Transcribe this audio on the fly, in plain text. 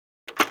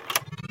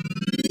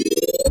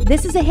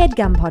This is a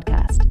HeadGum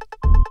podcast.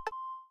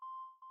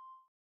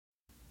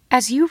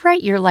 As you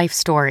write your life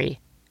story,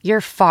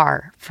 you're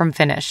far from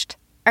finished.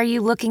 Are you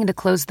looking to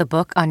close the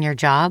book on your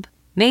job?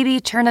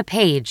 Maybe turn a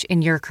page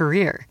in your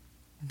career?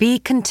 Be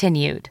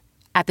continued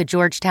at the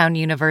Georgetown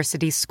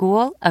University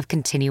School of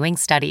Continuing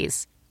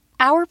Studies.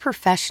 Our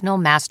professional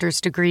master's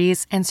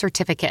degrees and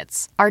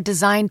certificates are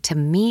designed to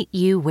meet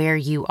you where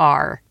you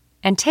are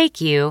and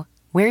take you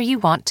where you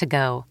want to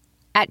go.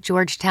 At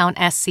Georgetown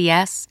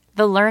SCS,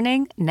 the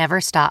learning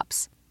never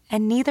stops,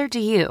 and neither do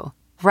you.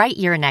 Write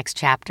your next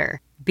chapter.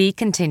 Be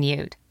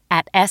continued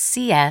at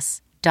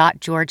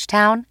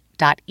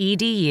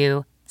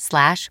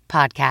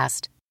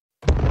scs.georgetown.edu/podcast.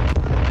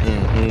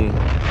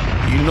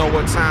 You know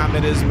what time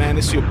it is, man.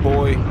 It's your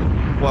boy.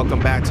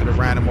 Welcome back to the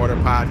Random Order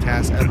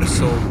Podcast,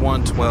 episode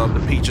 112, the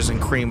Peaches and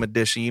Cream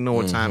edition. You know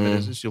what time it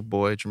is. It's your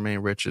boy,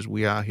 Jermaine Richards.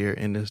 We out here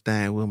in this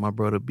thing with my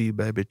brother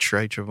B-Baby,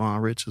 Trey Trevon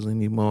Richards, and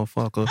these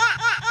motherfuckers.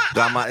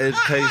 Got my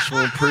education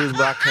from prison,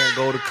 but I can't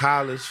go to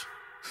college.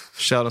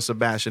 Sheldon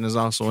Sebastian is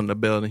also in the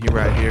building. He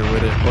right here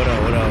with it. What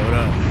up?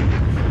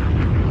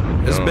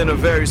 It's been a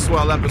very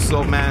swell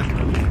episode,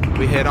 man.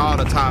 We hit all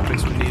the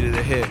topics we needed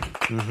to hit.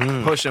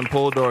 Push and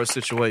pull door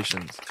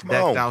situations.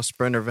 Decked out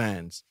Sprinter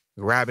vans.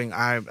 Grabbing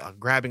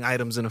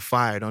items in a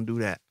fire. Don't do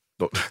that.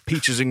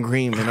 Peaches and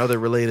Cream and other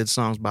related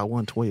songs by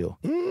 112.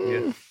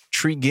 Yeah.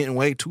 Tree getting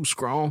way too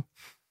strong.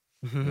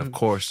 And of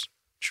course,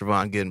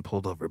 Trevon getting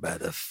pulled over by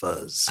the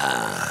fuzz.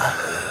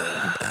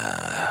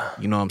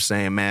 You know what I'm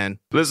saying, man?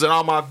 Listen,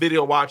 all my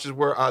video watchers,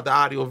 the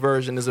audio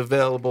version is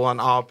available on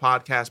all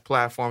podcast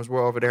platforms.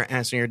 We're over there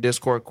answering your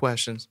Discord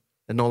questions.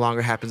 It no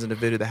longer happens in the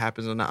video, that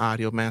happens in the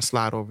audio, man.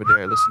 Slide over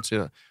there. Listen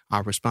to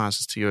our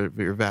responses to your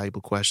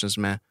valuable questions,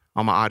 man.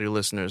 All my audio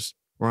listeners,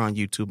 we're on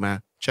YouTube,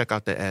 man. Check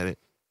out the edit.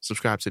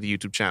 Subscribe to the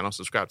YouTube channel.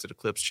 Subscribe to the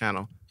Clips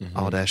channel.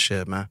 All that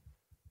shit, man.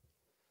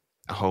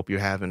 I hope you're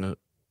having a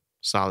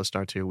solid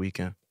start to your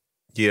weekend.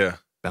 Yeah.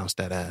 Bounce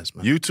that ass,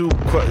 man. YouTube,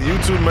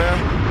 man.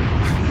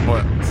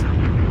 What?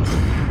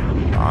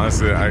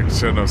 Honestly, I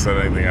shouldn't have said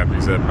anything after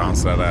you said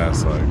bounce that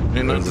ass. Like,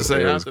 ain't nothing to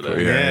say after that.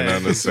 Yeah, ain't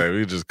nothing to say.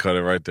 We just cut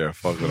it right there.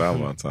 Fuck what I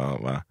want to talk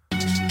about.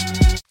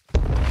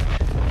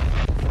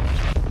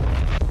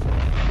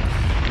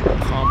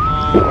 Come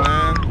on,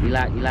 man. You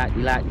lock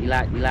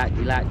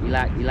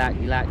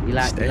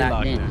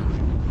in.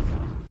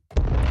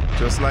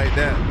 Just like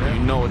that, man.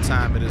 You know what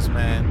time it is,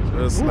 man.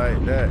 Just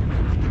like that.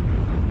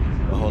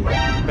 But hold on.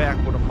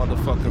 Back with a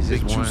motherfucking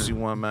big juicy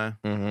one,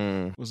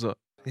 man. What's up?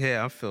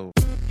 Yeah, I feel.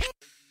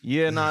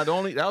 Yeah, that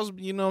was,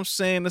 you know what I'm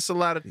saying? There's a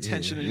lot of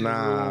tension in the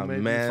room.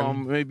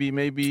 Maybe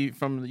man.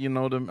 From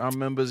our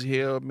members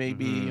here,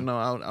 maybe,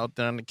 out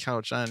there on the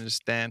couch. I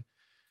understand.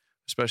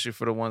 Especially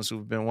for the ones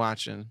who've been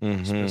watching,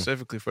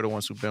 specifically for the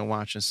ones who've been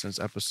watching since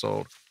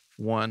episode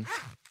 1.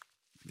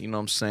 You know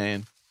what I'm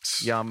saying?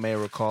 Y'all may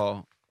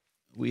recall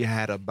we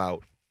had a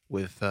bout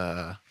with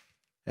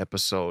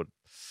episode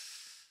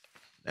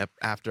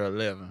after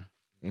 11.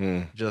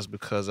 Just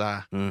because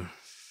I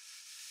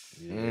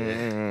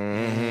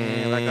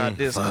got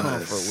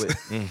discomfort with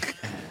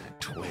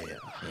 12.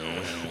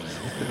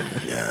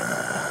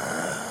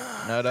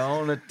 Now the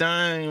only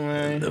thing,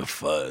 man. The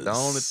fuzz. The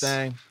only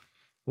thing.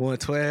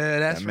 112,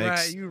 that's that makes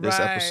right. You this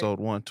right. episode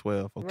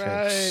 112, okay?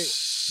 Right.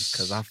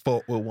 Because I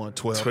fought with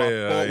 112. 12,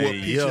 I fought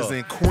with Peaches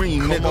and Cream,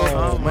 Come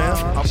nigga. on, man.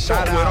 I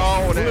fought with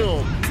all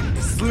that.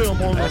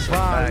 Slim on the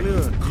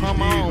violin.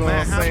 Come on,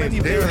 man. How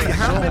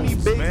many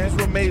babies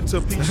were made to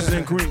Peaches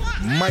and Cream?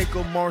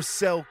 Michael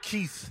Marcel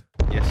Keith.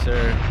 Yes,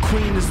 sir.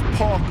 Queen's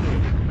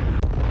Parker.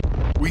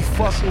 We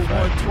fuck with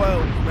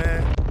 112,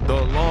 man. The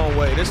long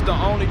way. This the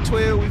only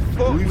 12 we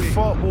fought with. We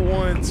fought with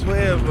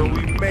 112, and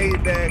we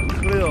made that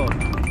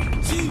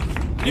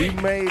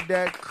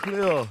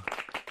clear.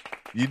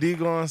 You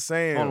dig what I'm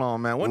saying? Hold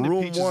on, man. When did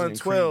Room Peaches and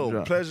 112, Cream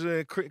drop? Pleasure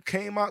and Cream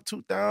came out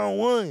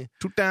 2001.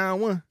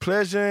 2001.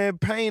 Pleasure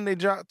and Pain, they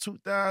dropped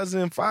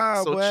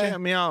 2005, So boy. check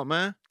me out,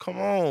 man. Come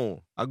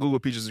on. I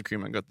Googled Peaches and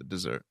Cream. I got the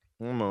dessert.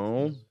 Come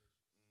on.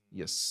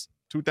 Yes.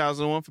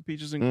 2001 for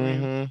Peaches and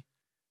Cream.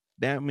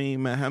 That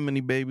mean, man, how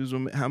many babies were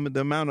the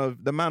amount of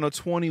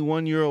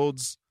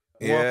 21-year-olds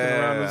walking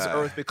around this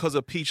earth because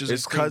of Peaches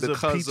and Cream. It's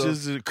because of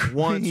Peaches and Cream,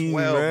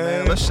 112,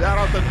 man. Let's shout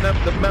out the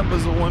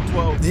members of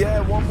 112.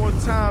 Yeah, one more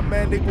time,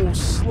 man. They go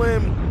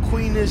Slim,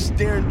 Queenish,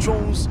 Darren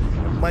Jones,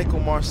 and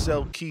Michael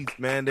Marcel Keith,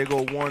 man. They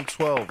go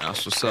 112.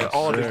 That's what's And up.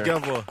 all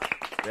together.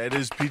 That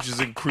is Peaches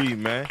and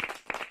Cream, man.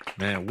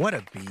 Man, what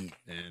a beat,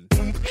 man.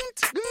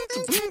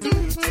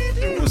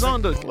 Who's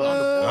on the board,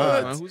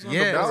 man? Who's on the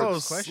Yeah, board? that was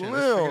was a question. Slim,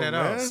 Let's figure that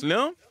out. man.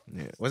 Slim?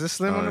 Yeah. Was it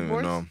Slim on the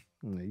board? No.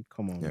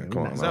 Come on, man.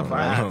 Come on. Is that no.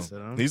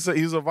 violin? He's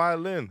a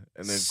violin.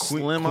 And then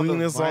Slim on the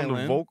Queen is on the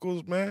violin.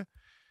 vocals, man.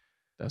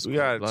 That's We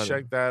gotta cold-blooded.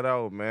 check that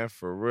out, man.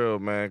 For real,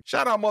 man.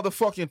 Shout out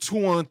motherfucking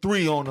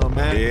 213 on them,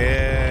 man.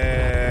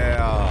 Yeah.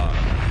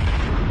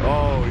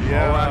 Oh,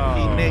 yeah.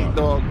 R.I.P. Nate,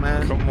 dog,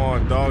 man. Come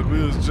on, dog.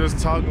 We was just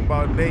talking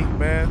about Nate,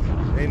 man.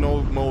 Ain't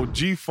no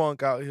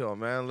G-Funk out here,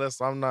 man.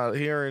 Unless I'm not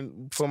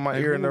hearing, put my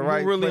ear in the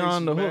right Who really place,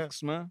 on the man.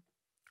 hooks, man?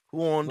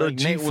 Who on the Like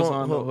Nate G-Funk was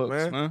on hook, the hooks,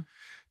 man? man.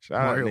 Shout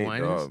out Mario Nate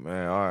Winans? Dogg,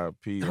 man.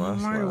 R.I.P.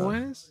 Mario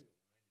Winans?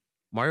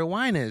 Mario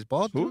Winans,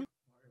 Baltimore. Who?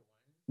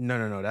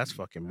 No, that's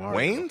fucking Mario.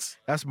 Wayne's?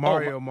 That's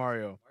Mario.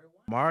 Mario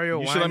You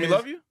Winans. should let me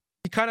love you.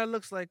 He kind of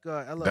looks like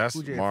LL That's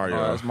Cool J. Mario.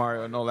 Oh, that's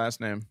Mario. No last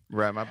name.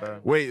 Right, my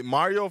bad. Wait,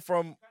 Mario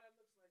from...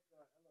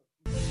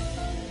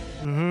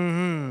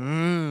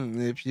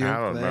 If you I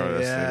don't remember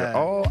this yeah. nigga.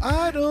 Oh,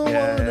 I don't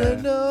want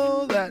to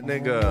know that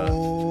nigga.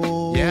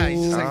 Oh. Yeah,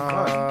 he's just like,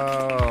 fuck.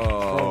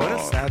 Oh. Bro, what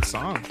a sad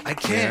song. I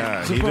can't.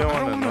 Yeah, So, he bro, didn't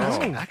I want to don't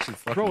know. know. Actually,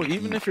 fucking Bro,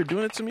 even if you're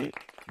doing it to me,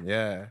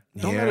 Yeah.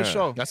 don't let it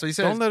show. That's what he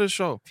says. Don't let it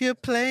show. If you're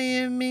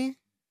playing me,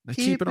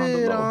 Keep it on the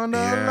low.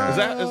 Yeah. Is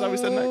that what we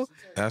said next?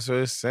 That's what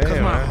it's saying, Because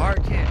my man.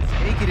 heart can't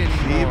take it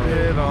Keep anymore.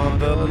 it on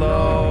the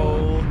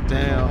low.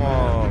 Damn, Come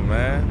on,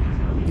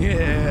 man.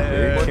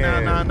 Yeah. But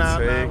Can't nah.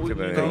 take You it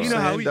know, anymore. you know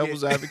how we get-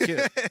 devil's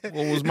advocate.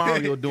 What was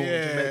Mario doing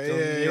to make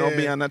them, you know,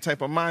 be on that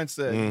type of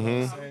mindset? You know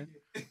what I'm saying?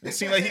 It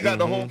seemed like he got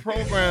the whole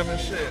program and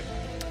shit.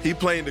 He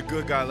playing the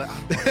good guy like, I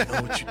want to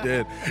know what you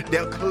did.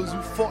 That cause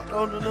you fought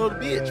on another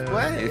bitch,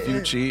 boy. If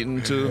you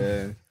cheating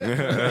too,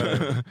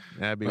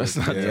 That'd be Let's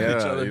not do each Yeah,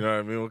 other. you know what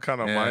I mean? What kind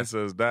of Yeah.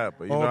 mindset is that?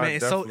 But you Oh know, man,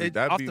 it's so definitely- it,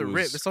 that off beat the was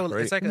rip. It's so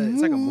great. it's like a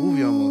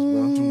movie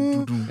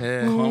almost, bro.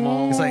 Yeah. come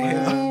on. It's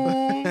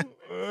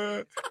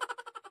like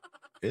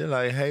It's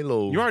like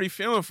Halo. You already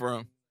feeling for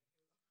him,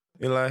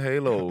 It's like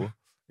Halo.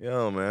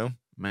 Yeah, man.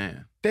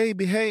 man. They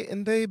be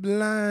hating, they be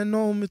lying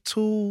on me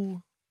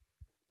too.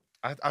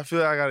 I feel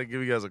like I gotta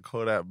give you guys a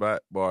Kodak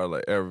Black bar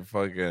like every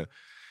fucking.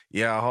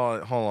 Yeah,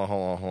 hold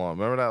on.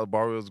 Remember that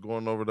bar we was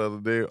going over the other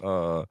day?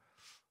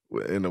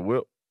 In the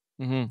whip.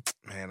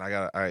 Mm-hmm. Man,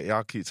 all right,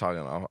 y'all keep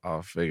talking.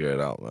 I'll figure it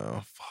out,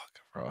 man. Fuck,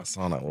 bro. I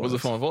saw that. Was it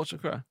from Vulture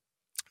Cry?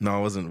 No,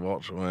 it wasn't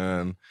Vulture,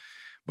 man.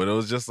 But it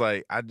was just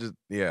like,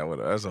 whatever.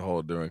 That's a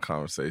whole different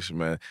conversation,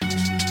 man.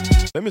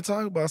 Let me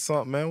talk about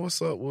something, man. What's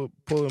up with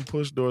pulling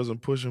push doors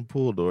and pushing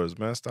pull doors,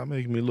 man? Stop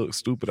making me look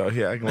stupid out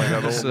here, acting like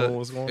I don't know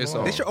what's going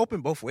on. they should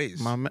open both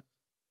ways. My man,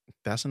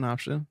 that's an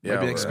option. Yeah,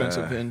 Maybe well,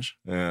 expensive yeah. hinge.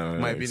 Yeah,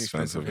 Might be an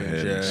expensive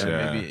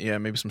hinge. Yeah,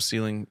 maybe some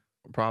ceiling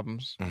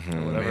problems or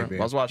Mhm. whatever. Maybe.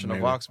 I was watching Maybe.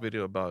 a Vox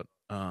video about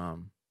I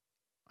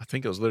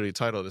think it was literally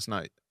titled "It's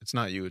not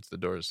you, it's the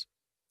doors."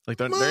 Like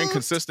they're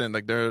inconsistent.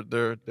 Like they're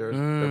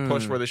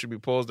pushed where they should be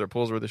pulled. They're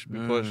pulls where they should be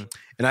pushed.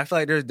 And I feel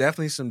like there's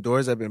definitely some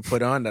doors that have been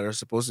put on that are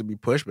supposed to be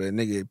pushed, but a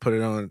nigga put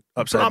it on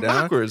Put upside on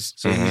down. backwards.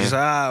 So you just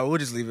we'll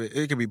just leave it.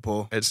 It could be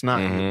pulled. It's not.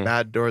 Mhm.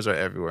 Bad doors are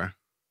everywhere.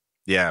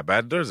 Yeah,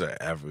 bad doors are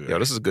everywhere. Yo,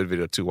 this is a good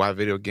video too. Why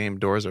video game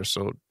doors are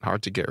so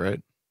hard to get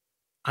right.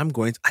 I didn't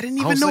I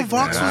even was know like,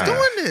 Vox nah. was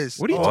doing this.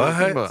 What are you What?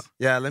 talking about?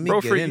 Yeah, let me Bro,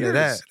 get for into years.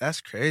 that.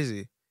 That's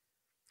crazy.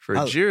 For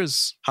How-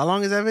 years. How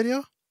long is that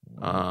video?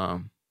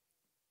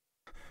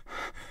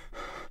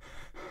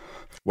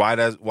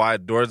 Why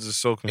doors are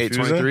so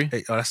confusing? 823.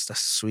 Hey, oh, that's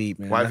sweet,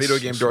 man. Why That's video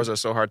so game sweet. doors are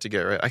so hard to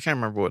get right. I can't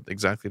remember what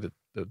exactly the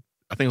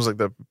I think it was like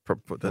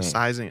the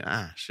sizing.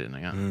 Shit,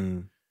 nigga.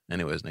 Mm,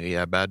 Anyways, nigga,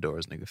 yeah, bad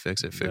doors, nigga.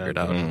 Fix it, figure it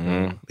out.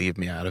 Mhm. Leave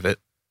me out of it.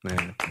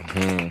 man.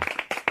 Mhm.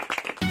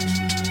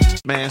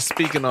 Man,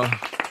 speaking of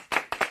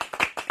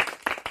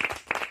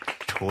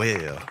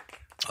 12.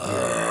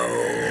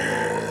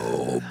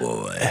 oh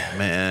boy,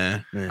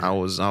 man, Man. I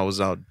was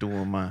out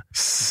doing my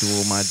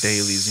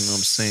dailies, you know what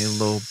I'm saying?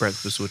 Little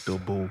breakfast with the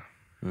boo.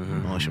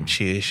 On some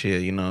chill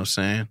shit, you know what I'm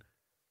saying?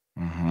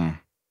 Mm-hmm.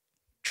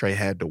 Trey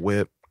had the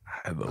whip.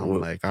 I'm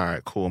like, all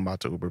right, cool. I'm about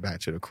to Uber back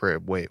to the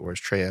crib. Wait, where's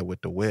Trey at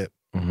with the whip?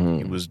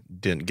 He was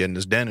getting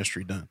his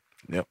dentistry done.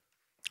 Yep.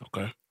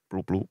 Okay.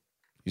 Bloop, bloop.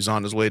 He's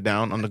on his way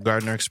down on the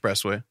Gardner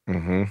Expressway.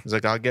 Mm-hmm. He's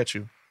like, I'll get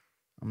you.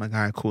 I'm like,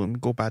 all right, cool. Let me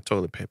go buy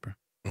toilet paper.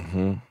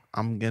 Mm-hmm.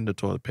 I'm getting the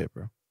toilet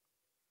paper.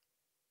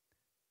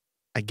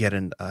 I get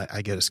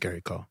a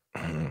scary call.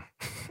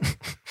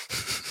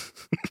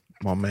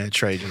 My man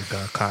Trey just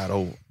got caught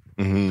up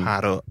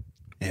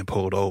and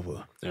pulled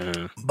over.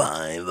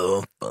 By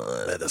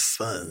the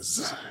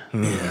funds.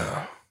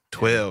 Yeah.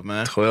 12,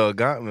 man. 12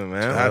 got me,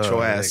 man. Got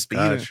your ass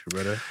speeding.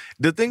 brother.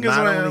 The thing is,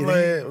 Not man,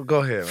 only like,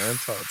 go ahead, man.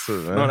 Talk to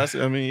it, man. No, that's,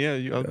 I mean, yeah,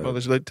 you, I'll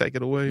let you take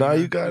it away. Nah,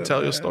 man. you got it, Tell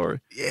your man. story.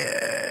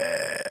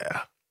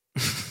 Yeah.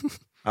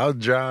 I was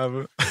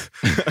driving.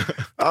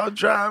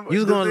 You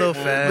was going a little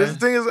fast. The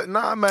thing is,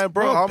 nah, man,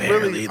 bro. Bro, I'm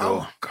barely,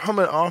 though. I'm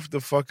coming off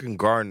the fucking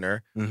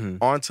Gardner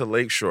onto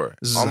Lakeshore.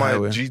 This is All a my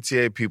highway.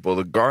 GTA people,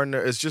 the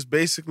Gardner is just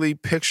basically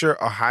picture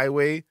a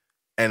highway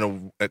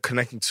and a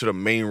connecting to the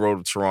main road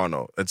of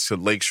Toronto. It's to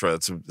Lakeshore.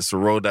 It's a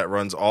road that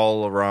runs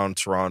all around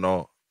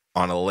Toronto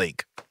on a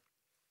lake.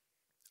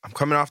 I'm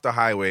coming off the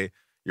highway.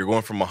 You're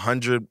going from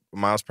 100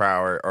 miles per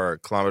hour or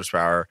kilometers per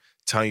hour,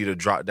 telling you to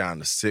drop down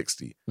to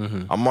 60.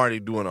 I'm already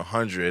doing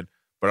 100,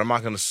 but I'm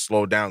not going to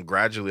slow down.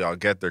 Gradually, I'll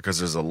get there because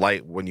there's a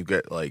light when you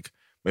get like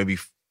maybe,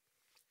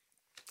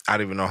 I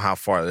don't even know how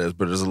far it is,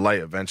 but there's a light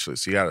eventually.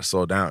 So you got to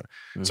slow down.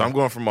 So I'm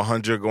going from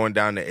 100 going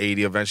down to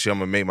 80. Eventually, I'm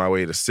going to make my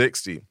way to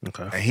 60.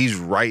 Okay. And he's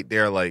right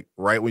there, like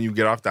right when you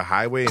get off the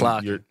highway. Clocking.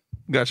 And you're,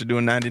 Got you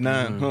doing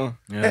 99, huh?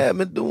 yeah,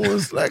 man,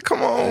 doing like,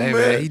 come on, Hey,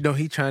 man. He know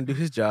he trying to do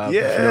his job.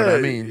 Yeah, You know what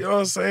I mean? You know what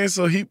I'm saying?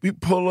 So he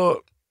pull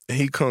up and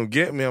he come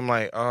get me. I'm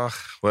like,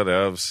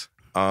 whatevs.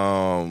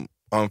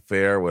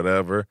 Unfair,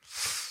 whatever.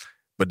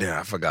 But then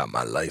I forgot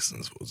my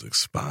license was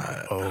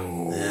expired.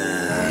 Oh.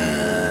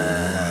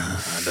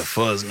 The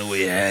fuzz knew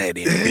he had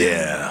him.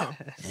 Yeah.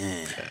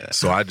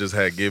 So I just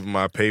gave him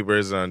my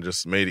papers and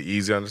just made it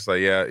easy. I'm just like,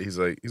 yeah. He's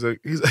like,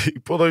 he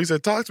pulled up. He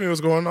said, talk to me. What's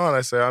going on?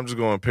 I said, I'm just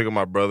going to pick up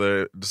my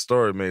brother. The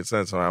story made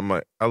sense. I'm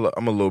like, I'm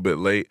a little bit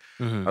late.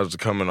 I was just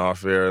coming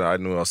off here. I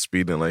knew I was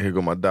speeding. Like, here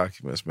go my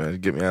documents, man.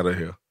 Get me out of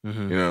here. You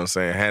know what I'm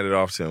saying? Handed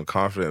off to him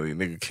confidently.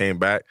 Nigga came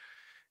back.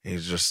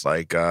 He's just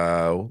like,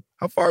 how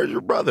far is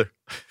your brother?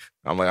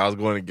 I'm like, I was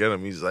going to get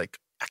him. He's like,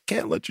 I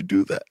can't let you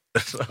do that. I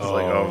was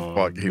like, oh,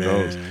 fuck, he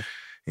knows.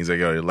 He's like,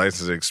 yo, your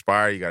license is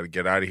expired. You got to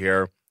get out of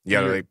here. You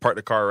got to like park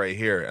the car right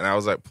here. And I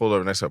was like, pulled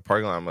over next to a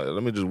parking lot. I'm like,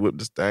 let me just whip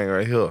this thing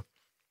right here.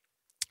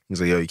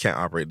 He's like, yo, you can't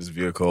operate this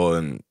vehicle.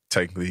 And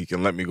technically, he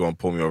can let me go and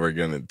pull me over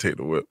again and take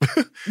the whip.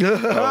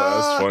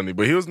 That's funny.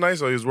 But he was nice.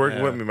 So he was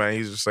working with me, man.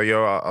 He's just like,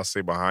 yo, I'll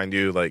stay behind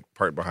you. Like,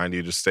 park behind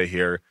you. Just stay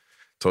here.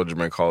 Told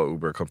Jermaine, call an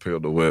Uber, come pick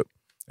up the whip.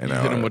 And you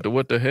hit him with the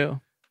what the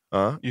hell?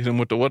 Huh? You hit him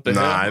with the what the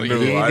hell? I knew. So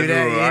you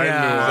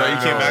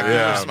came back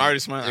there smarty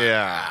smart.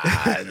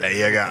 Yeah.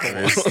 You got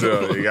me.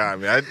 Still, you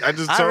got me. I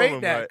just told him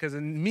that like, because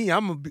me,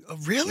 I'm a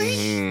really.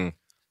 mhm.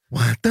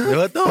 What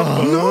the fuck?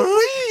 No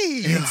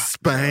way!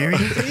 Expiring.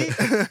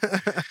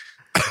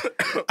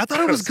 I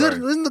thought it was good.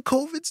 Sorry. Wasn't the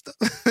COVID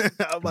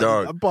stuff?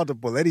 I'm about to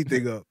pull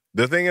anything up.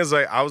 The thing is,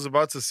 like, I was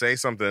about to say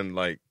something,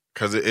 like,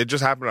 because it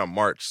just happened on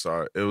March,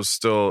 so it was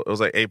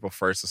like April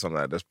 1st or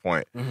something at this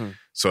point.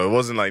 So it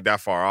wasn't like that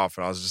far off,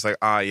 and I was just like,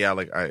 yeah,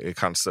 like it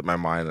kind of slipped my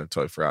mind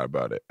until I forgot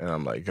about it, and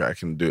I'm like, I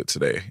can do it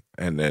today.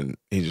 And then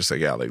he just like,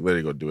 yeah, like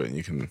literally go do it, and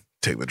you can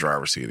take the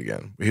driver's seat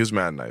again. But he was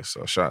mad nice,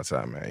 so shout out to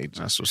that man. He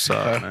That's just what's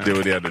up, man. did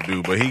what he had to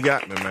do, but he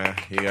got me, man.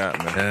 He got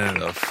me.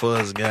 The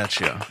fuzz got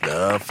you.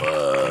 The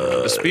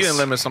fuzz. The speeding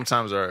limits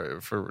sometimes they're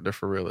for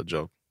real a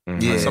joke.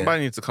 Yeah. Like,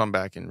 somebody needs to come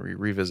back and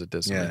revisit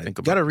this. Yeah, and think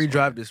you about gotta this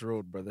redrive one. this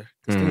road, brother.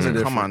 Mhm. Things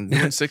are Come on,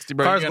 different. 60,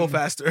 bro. Cars You're go getting-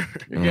 faster.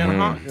 You're getting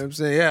hot. You know what I'm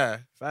saying? Yeah,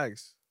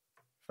 facts.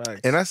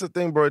 And that's the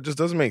thing, bro. It just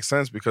doesn't make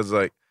sense because,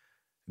 like,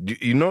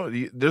 you know,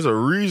 there's a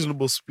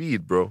reasonable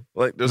speed, bro.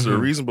 Like, there's a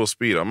reasonable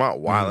speed. I'm not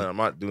wilding. I'm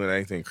not doing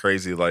anything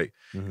crazy. Like,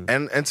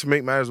 and to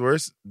make matters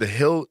worse, the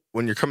hill,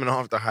 when you're coming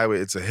off the highway,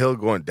 it's a hill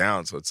going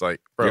down. So it's like,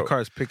 bro, Your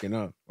car's picking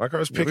up. my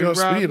car's Yeah, picking we up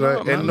riding speed. Like,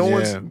 up, and man. no Yeah.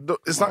 one's,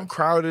 it's not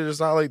crowded. It's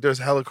not like there's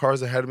hella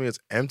cars ahead of me. It's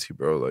empty,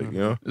 bro. Like, you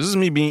know? This is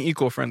me being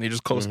eco-friendly,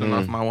 just coasting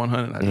off my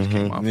 100. I just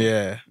came off.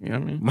 Yeah. You know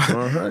what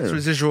I mean? It's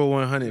residual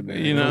 100,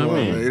 man. You know what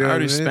I mean? You know I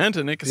already what I mean? spent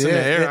it. Niggas in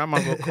the air. I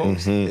might as well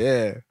coast.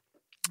 Yeah.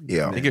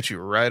 Yeah. They get you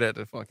right at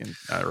the fucking,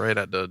 right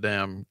at the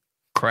damn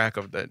crack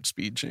of that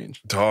speed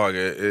change. Dog,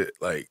 it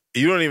like,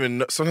 you don't even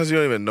know, sometimes you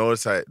don't even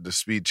notice that the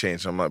speed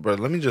change. I'm like, bro,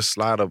 let me just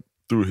slide up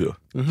through here.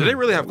 Do they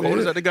really have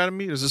quotas that they got to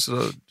meet? Is this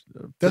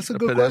That's a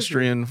good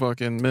pedestrian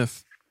fucking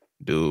myth?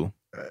 Dude.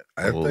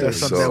 I think That's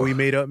something so. that we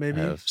made up,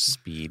 maybe. Have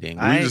speeding.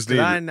 I just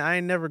ain't, need I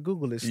ain't never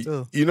Googled it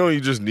still. You know, you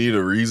just need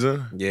a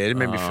reason. Yeah, it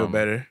made me feel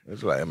better.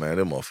 It's like, man,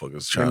 them motherfuckers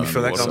Made trying me to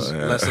feel like do I'm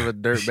something. less of a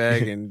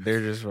dirtbag and they're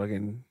just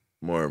fucking,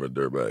 More of a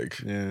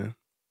dirtbag. yeah.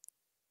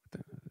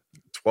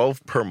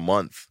 12 per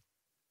month.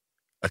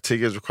 A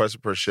ticket is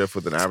requested per shift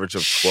with an average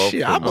of 12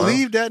 Shit, per I month.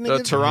 believe that, nigga.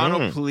 The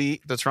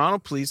Toronto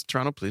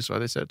police, why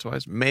they said it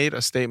twice, made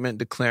a statement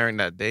declaring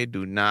that they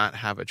do not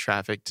have a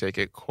traffic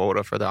ticket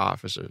quota for the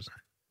officers.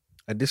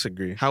 I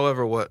disagree.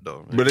 However, what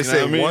though? But they You know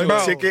say what I mean? one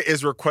Bro, ticket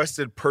is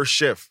requested per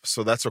shift,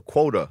 so that's a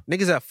quota.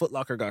 Niggas at Foot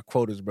Locker got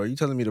quotas, bro. You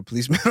telling me the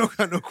policemen don't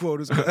got no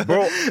quotas,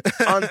 Bro,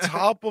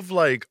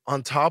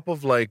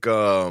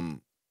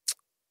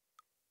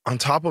 on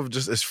top of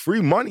just, it's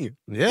free money.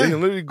 Yeah. They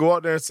can literally go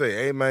out there and say,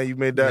 hey, man, you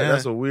made that. Yeah.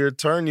 That's a weird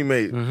turn you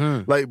made.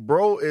 Like,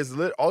 bro,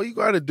 all you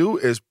got to do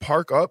is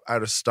park up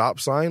at a stop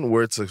sign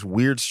where it's a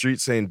weird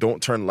street saying,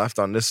 don't turn left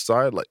on this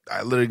side. Like,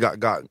 I literally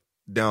got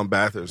down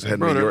Bathurst, heading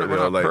bro, to York. we're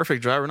not Like,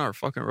 perfect driver, not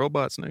fucking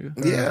robots, nigga.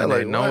 yeah, they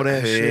like, know what?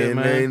 that shit,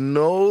 man. They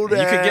know And that.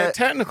 you could get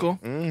technical.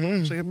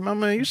 Mhm. It's like, my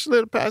man, you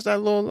slid past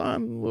that little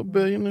line a little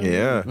bit, you know?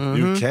 Yeah,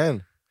 you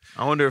can.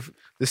 I wonder if,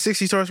 The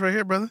 60 starts right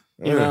here, brother.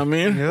 you know what I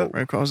mean? Yep.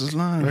 Right across this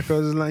line. Right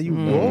across this line. You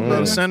Mm, roll, a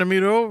brother.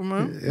 centimeter over,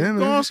 man. Yeah, man.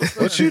 Going so What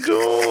fast. you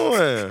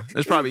doing?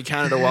 There's probably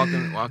Canada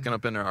walking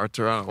up in their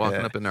Toronto,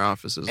 up in their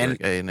offices And-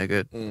 like, hey,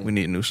 nigga, we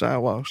need new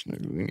sidewalks,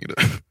 nigga. We need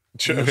to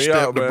Check step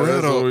out, the man. bread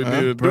That's up, what we man. need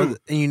to do. Brother,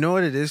 and you know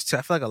what it is? Too?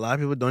 I feel like a lot of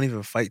people don't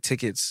even fight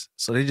tickets.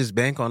 So they just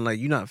bank on, like,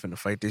 you're not finna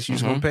fight this. You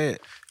just gonna pay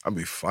it. I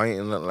be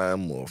fighting that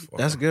lamb motherfucker.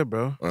 That's good,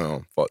 bro.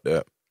 Fuck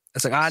that.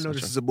 It's like, I know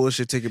this is a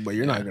bullshit ticket, but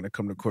you're not gonna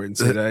come to court and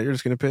say that. You're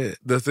just gonna pay it.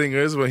 The thing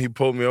is, when he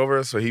pulled me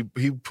over, so he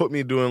put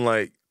me doing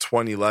like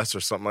 20 less or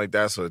something like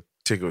that, so the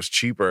ticket was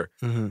cheaper.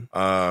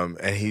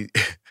 And he,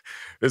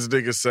 this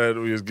nigga said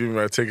when he was giving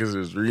me my tickets, he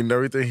was reading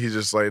everything. He's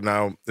just like,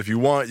 now, if you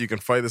want, you can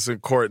fight this in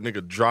court.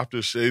 Nigga dropped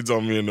his shades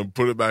on me and then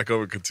put it back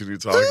up and continue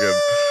talking.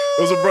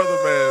 It was a brother,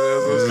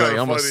 man. It was He's kind like, of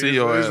I'ma funny. see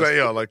your He's ass. like,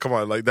 yo, like, come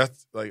on, like,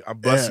 that's, like, I'm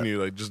blessing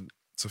you. Like, just,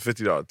 it's a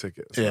 $50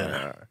 ticket. So, Yeah.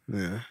 all right.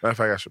 Yeah, Matter of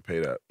fact, I should pay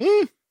that.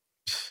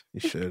 you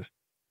should.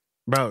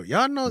 Bro,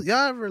 y'all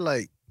ever,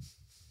 like,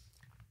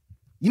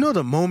 you know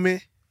the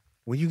moment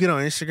when you get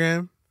on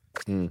Instagram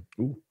and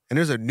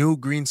there's a new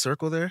green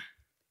circle there?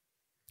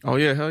 Oh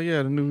yeah, hell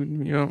yeah, the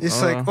new,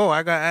 It's like, oh,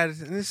 I got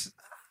added. And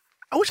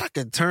I wish I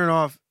could turn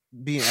off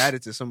being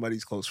added to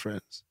somebody's close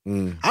friends.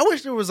 I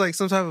wish there was like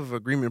some type of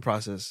agreement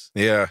process.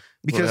 Yeah.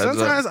 Because Well, heads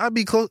sometimes I'd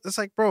be close. It's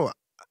like, bro,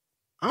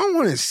 I don't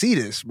want to see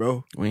this,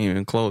 bro. we ain't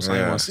even close. I Yeah.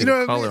 ain't want to see You know the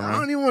what I color, mean? I man.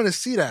 don't even want to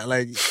see that.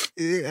 Like,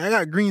 I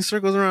got green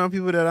circles around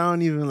people that I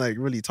don't even like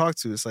really talk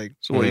to. It's like,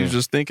 So what, you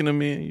just thinking of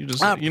me? You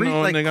just, like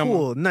nigga,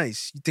 cool,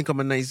 nice. You think I'm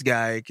a nice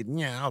guy?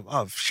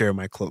 I'll share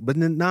my clothes. But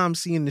then now I'm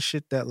seeing the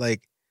shit that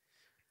like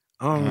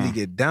I don't really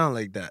get down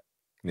like that.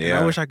 And Yeah.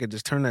 I wish I could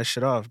just turn that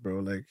shit off, bro.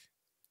 Like,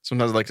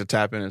 sometimes I like to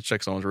tap in and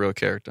check someone's real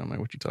character. I'm like,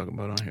 what you talking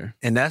about on here?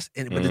 and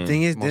but the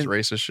thing is, Most then,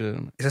 racist shit.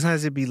 I'm like,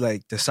 sometimes it'd be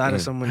like the side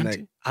of someone like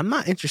Auntie. I'm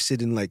not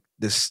interested in like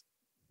this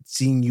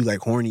seeing you like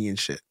horny and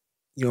shit.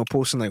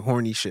 Posting like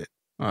horny shit.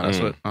 oh, that's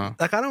what.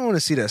 Like I don't want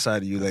to see that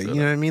side of you. Like, you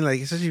know what I mean?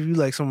 Like, especially if you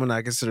like someone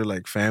I consider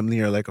like family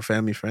or like a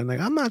family friend. Like,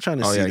 I'm not trying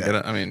to Oh see yeah, that. get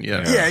it. I mean,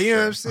 yeah. Yeah, you know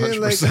what I'm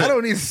saying? Like, 100%. I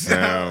don't need to see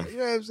Yeah. that. You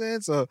know what I'm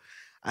saying? So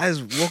I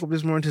just woke up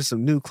this morning to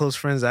some new close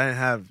friends I didn't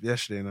have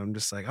yesterday, and I'm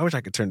just like, I wish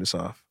I could turn this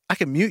off. I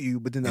can mute you,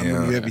 but then I'm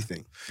gonna mute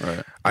everything.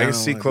 Right. I can don't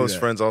see wanna do close that.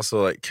 friends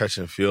also like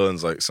catching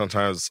feelings. Like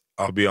sometimes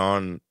I'll be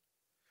on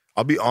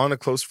a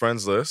close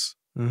friends list.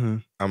 Mm-hmm.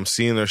 I'm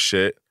seeing their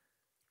shit.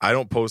 I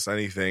don't post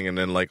anything, and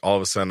then like all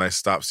of a sudden I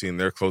stop seeing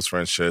their close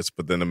friends shits.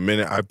 But then the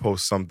minute I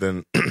post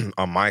something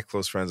on my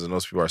close friends and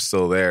those people are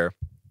still there,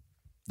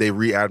 they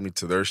re-add me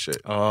to their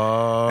shit.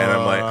 Oh, And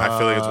I'm like, I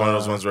feel like it's one of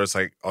those ones where it's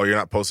like, oh, you're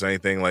not posting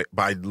anything, like,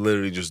 but I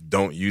literally just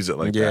don't use it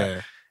like that.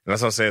 yeah. And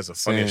that's what I'm saying. It's the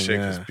funniest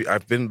Same, shit because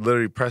I've been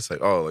literally pressed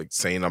like, oh, like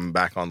saying I'm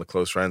back on the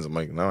close friends. I'm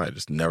like, no, I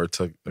just never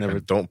took, I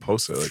don't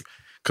post it. Like,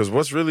 because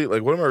what's really,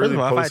 like, what am I First really of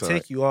all, posting? if I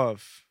take you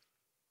off,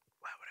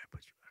 why would I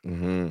put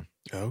you back?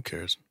 Yeah, who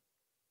cares?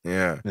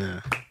 Yeah.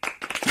 Yeah.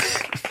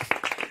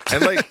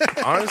 And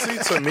like, honestly,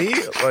 to me,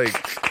 like,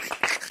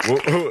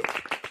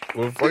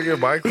 with fucking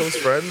my close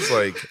friends,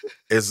 like,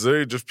 it's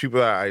literally just people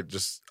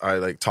that I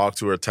like talk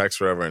to or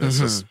text or whatever, and it's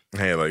just,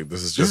 hey, like,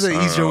 this is This just is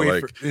an easier way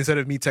like, instead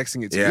of me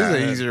texting it to you. yeah, This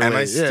is an easier and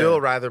way. I still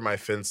rather my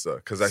Finsta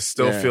because I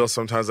still feel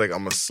sometimes like I'm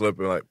gonna slip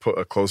and like put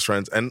a close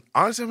friends. And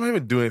honestly, I'm not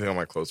even doing anything on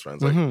my close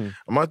friends. Like, I'm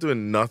not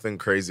doing nothing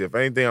crazy. If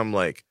anything, I'm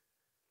like,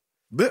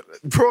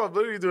 bro, I'm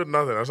literally doing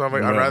nothing. So I'm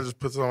like, I'd rather just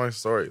put this on my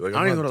story. Like, I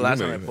don't even know the last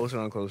time I anything. posted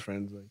on close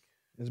friends. Like,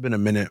 it's been a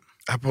minute.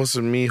 I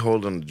posted me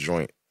holding a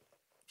joint.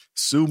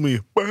 Sue me.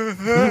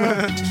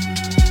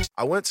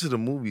 I went to the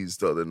movies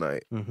the other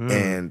night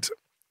and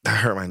that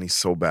hurt my knee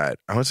so bad.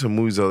 I went to the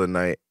movies the other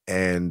night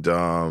and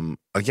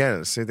again,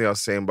 the same thing I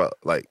was saying about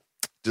like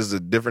just a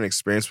different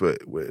experience with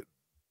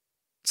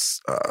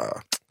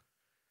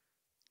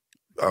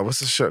what's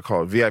the shit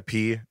called?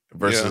 VIP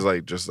versus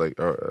like just like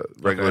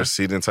regular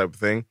seating type of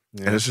thing.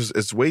 Yeah. And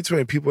it's way too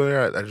many people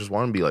there that just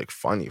want to be like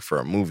funny for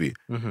a movie.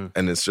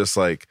 And it's just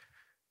like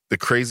the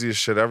craziest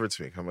shit ever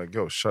to me. I'm like,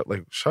 yo, shut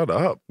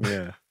up.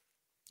 Yeah.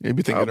 You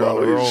be How thinking they're on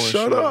about the we roll and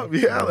shut up?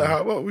 Yeah, like,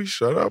 how about we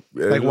shut up?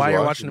 and Like just while you're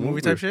watch watching the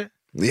movie type shit?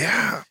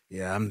 Yeah.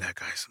 Yeah, I'm that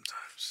guy sometimes.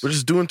 We're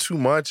just doing too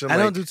much. And I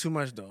like, don't do too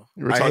much though.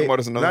 You were talking about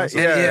this another not-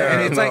 time. yeah,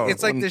 and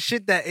it's no. like the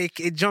shit that it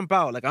jump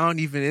out. Like I don't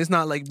even. It's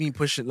not like me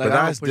pushing. Like But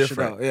I that's don't push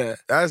different. it out. Yeah.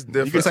 That's You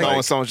different. can tell Like,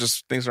 when someone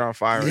just thinks they're on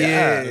fire.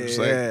 Yeah, Just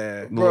like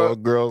yeah. little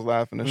girls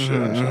laughing and shit.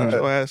 Shut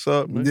your ass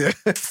up, man.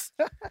 yeah.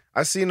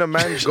 I seen a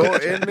man go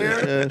in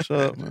there, Yeah, shut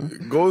up,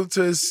 man. go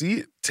to his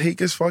seat, take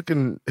his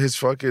fucking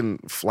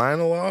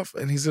flannel off,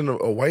 and he's in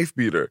a wife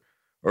beater.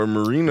 Or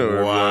Marina, or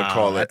whatever you want to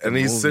call it. at the And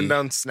he's movie. sitting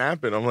down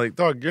snapping. I'm like,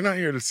 dog, you're not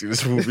here to see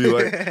this movie.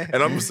 Like,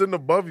 and I'm sitting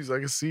above you so I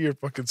can see your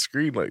fucking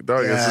screen. Like,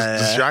 dog, it's Yeah.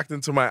 just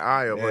distracting to my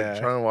eye. I'm Yeah. like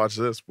trying to watch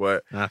this,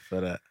 but I feel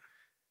that.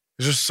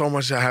 there's just so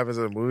much that happens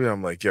in the movie.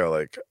 I'm like, yo,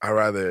 like, I'd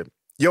rather,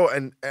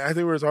 and I think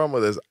we were talking about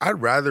this.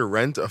 I'd rather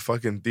rent a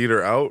fucking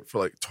theater out for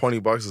like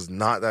 $20. It's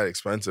not that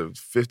expensive.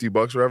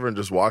 $50 whatever, and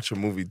just watch a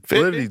movie.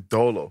 Literally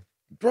dolo.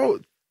 Bro,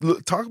 look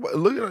it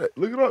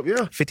up,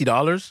 yeah.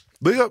 $50?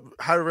 Look up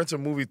how to rent a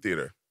movie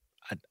theater.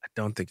 I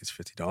don't think it's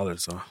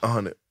 $50 though.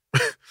 100.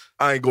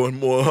 I ain't going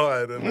more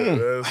high than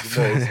that. That's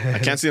the most. I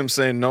can't see him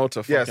saying no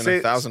to Yeah, fucking say-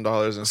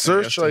 $1,000 and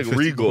Search like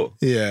Regal.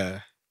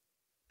 Yeah.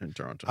 in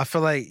Toronto. I feel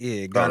like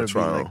it gotta be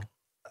Toronto. like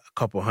a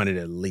couple hundred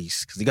at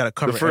least because you gotta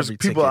cover The first every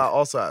people ticket. I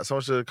also asked how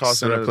much did it cost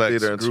to rent a theater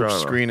Cineplex in group Toronto?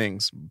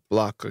 screenings,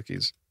 block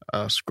cookies.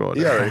 Scroll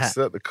Yeah, down. they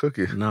set the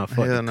cookie. Nah,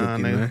 fuck Yeah, the nah,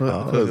 cookie, nigga. man. Fuck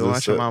Oh, cookie. is it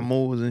Watching set? my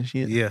moves and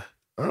shit. Yeah.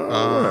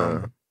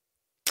 Ah.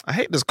 I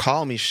hate this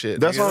call me shit.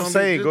 That's nigga. what I'm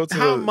saying. Go to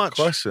how the much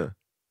question.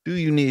 do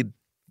you need?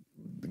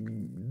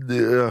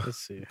 Yeah. Let's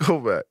see. Go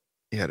back.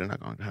 Yeah, they're not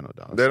going to have no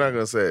dollars. They're not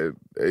gonna say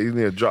it. You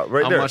need a drop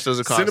right How there. much does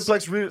it cost?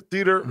 Cineplex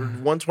Theater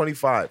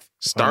 125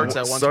 Starts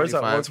at Starts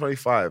at 125.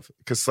 125.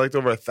 Can select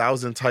over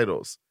 1,000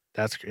 titles.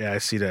 That's I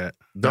see that.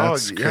 Dog,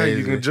 That's yeah, you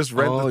crazy. can just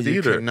rent the You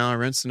theater. can now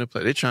rent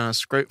Cineplex. They're trying to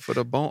scrape for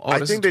the bone. Oh, I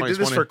this think is they did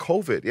this for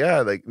 2020. COVID.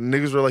 Yeah, like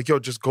niggas were like, "Yo,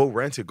 just go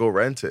rent it. Go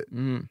rent it."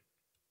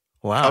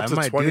 Wow, Up I to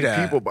might 20 do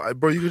that. people, but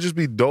bro, you could just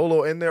be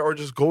dolo in there, or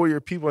just go with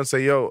your people and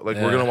say, "Yo, like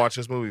we're Yeah. gonna watch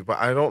this movie." But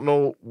I don't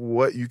know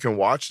what you can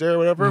watch there, or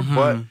whatever. Mhm.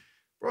 But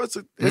Bro, it's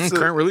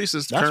current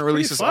releases. That's Current pretty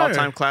releases, fire.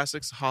 all-time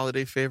classics,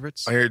 holiday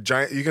favorites. I hear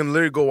giant. You can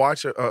literally go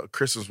watch a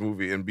Christmas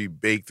movie and be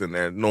baked in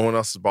there. No one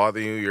else is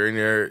bothering you. You're in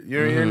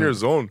you're in your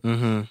zone.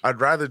 Mm-hmm.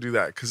 I'd rather do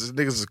that because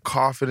niggas is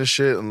coughing and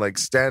shit and like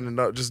standing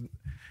up. Just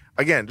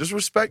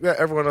respect that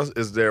everyone else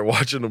is there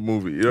watching the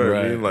movie. You know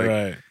what I mean?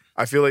 Like,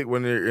 I feel like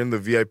when you're in the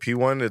VIP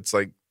one, it's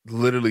like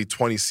literally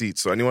 20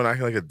 seats. So anyone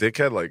acting like a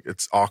dickhead, like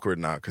it's awkward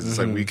now because it's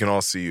like we can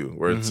all see you.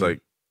 Where it's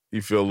like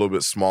you feel a little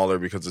bit smaller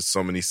because there's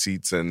so many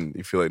seats and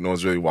you feel like no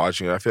one's really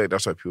watching you. I feel like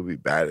that's why people be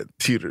bad at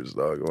theaters,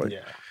 dog. Like,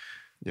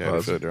 Yeah,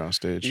 they feel like they're on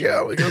stage. yeah,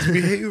 like let's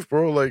behave,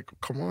 bro. Like,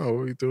 come on, what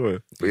are we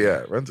doing? But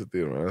yeah, rent a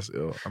theater, man. That's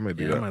ill. I may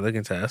do I that. might look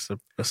into that.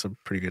 That's a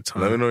pretty good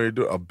time. Let me know what you're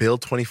doing. A bill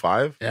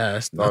 25? Yeah,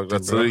 that's Dog, nothing,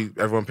 that's bro. literally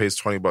everyone pays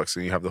 $20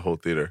 and you have the whole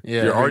theater. Yeah,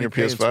 you're bring already your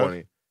paying PS5.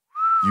 20.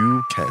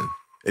 You can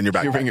in your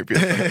backpack. You bring your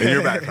PS5. in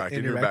your backpack.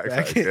 In your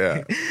backpack.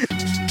 Yeah.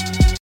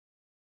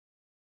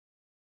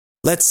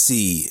 Let's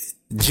see.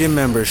 Gym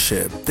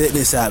membership,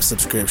 fitness app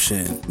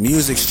subscription,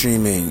 music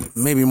streaming,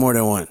 maybe more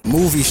than one.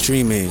 Movie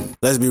streaming,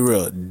 let's be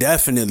real,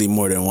 definitely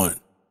more than one.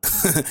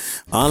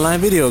 Online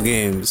video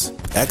games,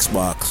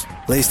 Xbox,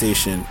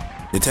 PlayStation,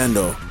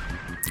 Nintendo.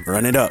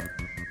 Run it up.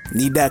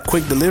 Need that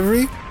quick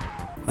delivery?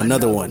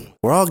 Another one.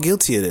 We're all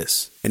guilty of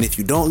this. And if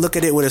you don't look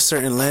at it with a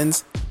certain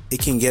lens, it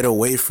can get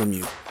away from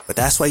you. But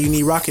that's why you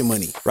need Rocket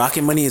Money.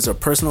 Rocket Money is a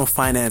personal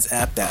finance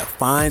app that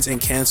finds and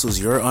cancels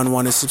your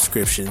unwanted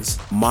subscriptions,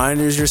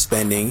 monitors your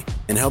spending,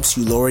 and helps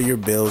you lower your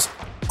bills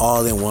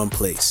all in one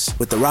place.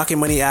 With the Rocket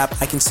Money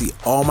app, I can see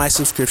all my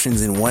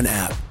subscriptions in one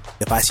app.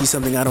 If I see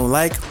something I don't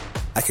like,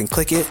 I can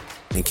click it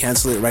and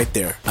cancel it right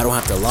there. I don't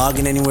have to log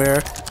in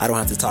anywhere. I don't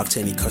have to talk to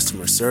any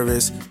customer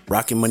service.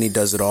 Rocket Money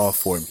does it all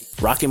for me.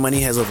 Rocket Money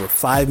has over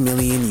 5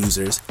 million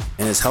users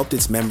and has helped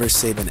its members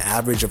save an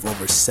average of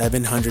over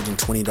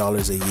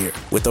 $720 a year,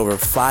 with over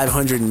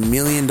 $500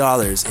 million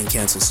in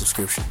canceled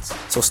subscriptions.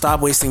 So stop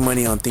wasting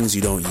money on things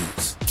you don't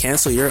use.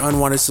 Cancel your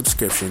unwanted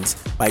subscriptions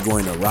by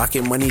going to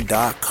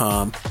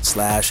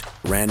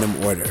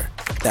rocketmoney.com/random order.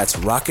 That's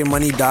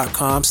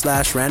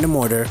rocketmoney.com/random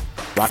order.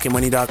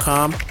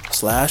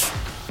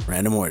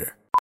 rocketmoney.com/random order.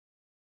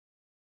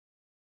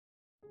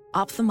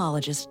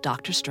 Ophthalmologist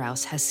Dr.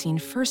 Strauss has seen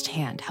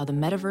firsthand how the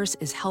metaverse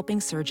is helping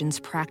surgeons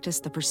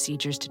practice the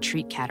procedures to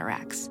treat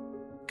cataracts.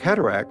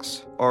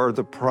 Cataracts are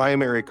the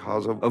primary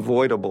cause of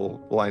avoidable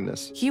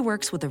blindness. He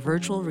works with a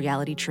virtual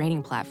reality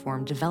training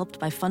platform developed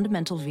by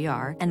Fundamental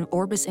VR and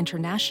Orbis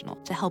International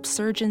to help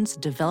surgeons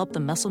develop the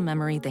muscle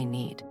memory they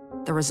need.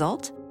 The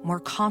result? More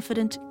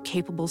confident,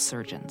 capable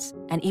surgeons.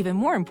 And even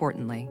more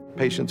importantly,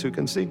 Patients who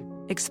can see.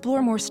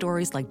 explore more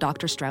stories like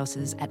Dr.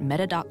 Strauss's at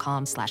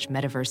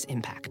meta.com/metaverse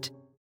impact.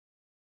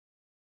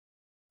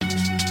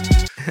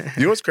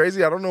 You know what's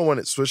crazy? I don't know when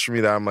it switched for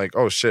me that I'm like,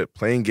 oh shit,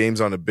 playing games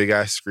on a big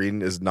ass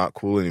screen is not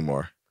cool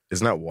anymore.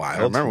 Isn't that wild?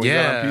 I remember when we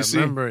got on PC.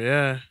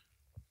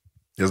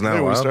 Isn't that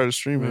when we wild? started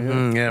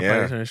streaming.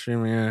 Started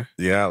streaming, yeah.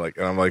 Yeah, like,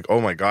 and I'm like,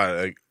 oh my God.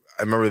 Like,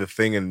 I remember the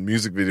thing in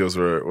music videos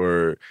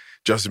where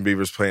Justin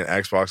Bieber's playing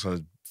Xbox on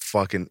his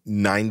fucking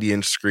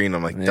 90-inch screen.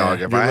 I'm like,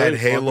 dog, if I had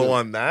Halo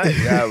on that,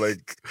 yeah,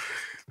 like...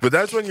 But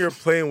that's when you're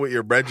playing with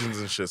your brethrens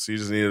and shit, so you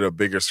just needed a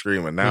bigger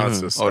screen. And now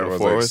it's just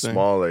everyone's like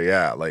smaller.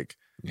 Yeah, like,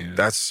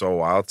 that's so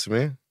wild to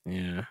me.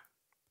 Yeah.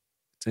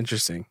 It's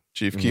interesting.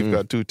 Chief Keef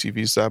got 2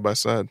 TVs side by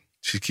side.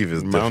 Chief Keef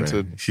is mounted.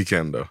 different. He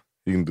can, though.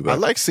 You can do that. I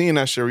like seeing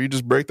that shit where you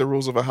just break the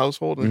rules of a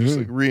household and just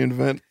like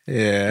reinvent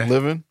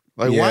living.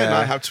 Like, why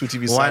not have 2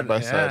 TVs side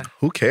by side?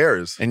 Who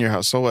cares? In your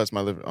house. So what's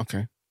my living?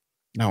 Okay.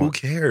 No. Who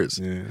cares?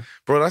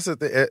 Bro, that's the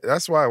thing.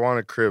 That's why I want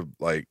a crib,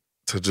 like,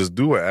 to just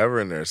do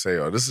whatever in there. Say,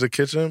 oh, this is the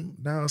kitchen.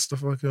 Now it's the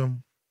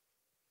fucking...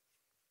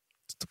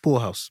 It's the pool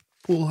house.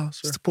 Pool house,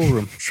 It's the pool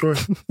room. Sure.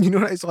 You know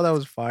what I saw that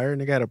was fire?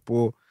 Nigga had a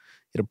pool.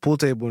 He had a pool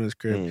table in his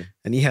crib.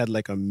 And he had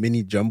like a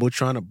mini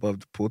Jumbotron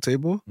above the pool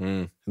table.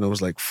 And it was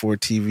like 4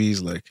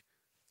 TVs, like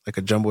a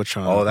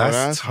Jumbotron. Oh,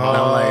 that's tough. And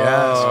I'm like,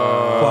 that's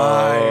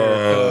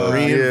fire.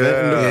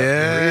 Reinventing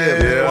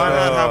Yeah. Why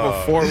not have a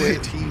 4-way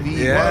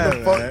TV? Yeah, Why the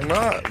fuck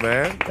not,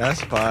 man? That's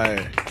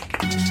fire.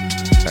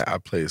 I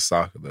played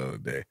soccer the other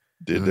day.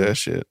 Did that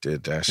shit.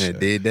 Did that Yeah, shit.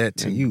 did that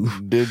to you.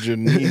 Did your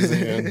knees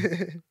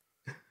in.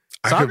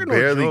 I Soccer could no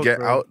barely joke, get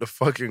bro. out the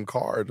fucking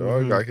car,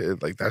 dog. I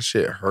could, like, that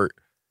shit hurt.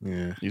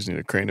 Yeah. You just need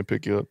a crane to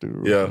pick you up,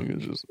 dude. Yeah. You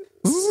just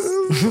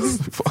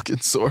fucking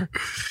sore.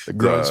 The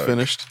ground's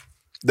finished.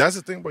 That's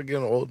the thing about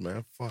getting old,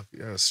 man. Fuck,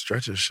 yeah,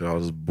 stretching shit, all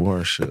this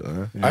boring shit,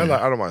 man. Yeah. I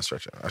don't mind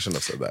stretching. I shouldn't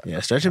have said that. Yeah,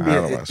 stretching. I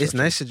don't mind It's stretching.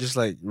 nice to just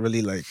like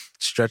really like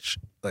stretch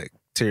like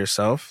to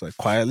yourself, like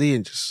quietly,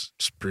 and just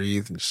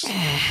breathe and just,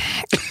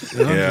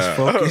 just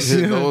focus.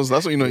 Hit those.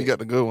 That's when you know you got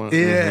the good one. Yeah,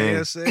 you know what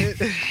I'm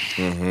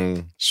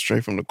saying?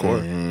 Straight from the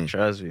court.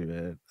 Trust me,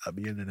 man. I'll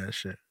be into that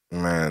shit.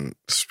 Man,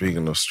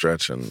 speaking of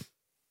stretching,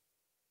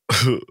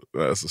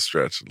 that's a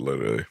stretch,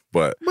 literally.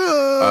 But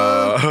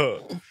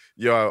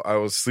yo, I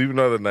was sleeping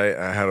the other night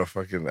and I had a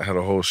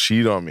whole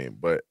sheet on me.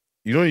 But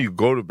you know, you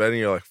go to bed and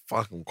you're like,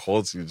 fuck, I'm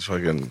cold, so you just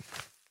fucking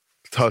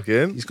tuck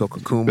in. You just go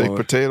cocoon Baked mode.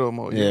 potato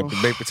mode. Yeah, you know?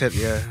 baked potato.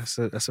 Yeah,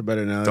 that's a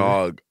better analogy.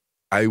 Dog,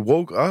 I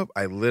woke up,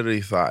 I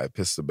literally thought I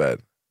pissed the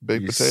bed.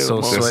 Baked You're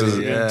potato. so motherfucker.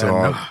 sweaty, yeah.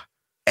 Dog,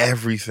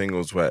 everything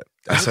was wet.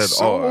 I That's said,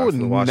 so I have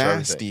to wash everything.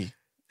 nasty.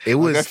 It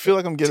was I feel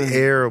like I'm getting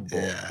terrible.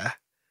 Yeah.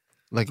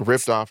 like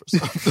ripped off or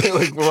something.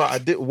 Like, bro,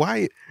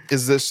 why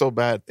is this so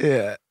bad?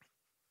 Yeah.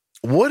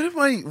 What am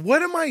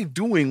I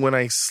doing when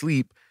I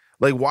sleep?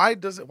 Like, why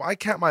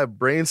can't my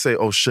brain say,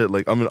 oh shit,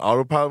 like I'm in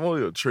autopilot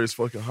mode? Yo, Trey's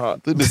fucking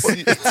hot. Take me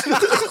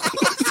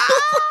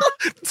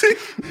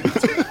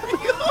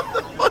off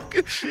the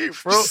fucking sheet,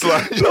 bro.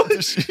 Slide you off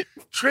the sheet.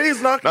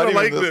 Trey's not gonna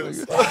like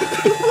this.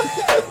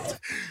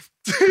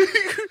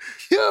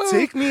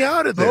 Take me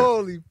out of there.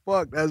 Holy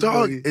fuck. That's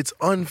Dog, funny. it's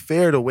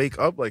unfair to wake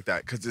up like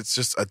that because it's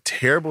just a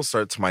terrible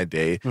start to my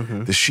day.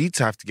 Mhm. The sheets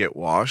have to get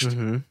washed.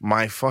 Mhm.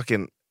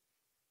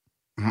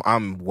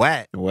 I'm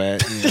wet.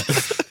 Wet.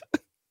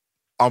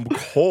 I'm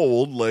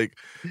cold. Like,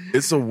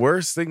 it's the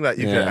worst thing that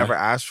you could Yeah. ever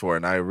ask for.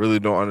 And I really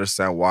don't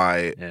understand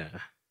why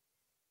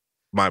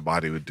my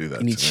body would do that.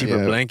 You need to me.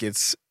 cheaper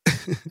blankets.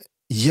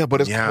 Yeah,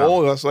 but it's Yeah.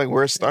 cold. That's like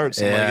where it starts.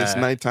 Like it's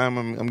Yeah. nighttime.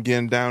 I'm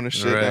getting down and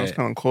shit. Right. Now it's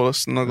kind of cold. I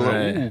snuggle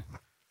Right. up. Ooh.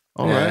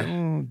 All Yeah.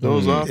 right.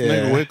 Doze off. Yeah.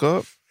 Nigga, wake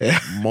up. Yeah.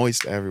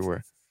 Moist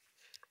everywhere.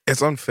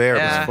 It's unfair.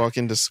 Yeah. It's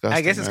fucking disgusting.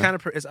 I guess it's man.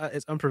 kind of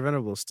it's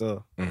unpreventable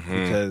still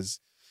Mhm. because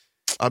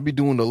I'd be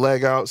doing the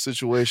leg out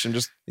situation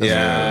just as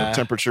Yeah. a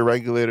temperature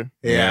regulator.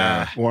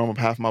 Yeah. Warm up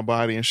half my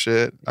body and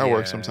shit. I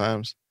work Yeah.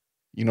 sometimes.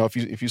 You know, if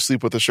you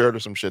sleep with a shirt or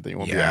some shit, then you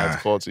won't be Yeah.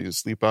 as cold, so you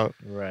sleep out.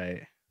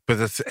 right. But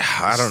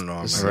I don't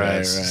know. It's, man. Right,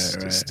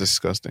 it's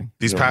disgusting.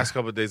 These Yeah. past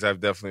couple of days, I've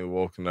definitely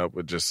woken up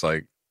with just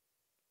like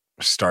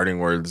starting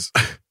words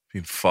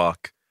being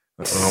fuck.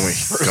 Oh my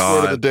First God.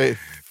 word of the day.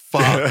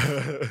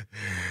 Fuck.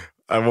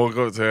 I woke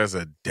up to it and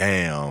said,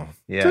 damn.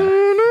 Yeah.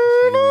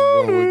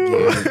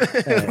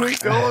 Here we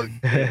go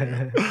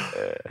again.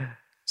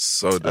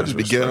 So I just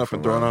be getting up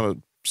and throwing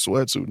disrespectful, on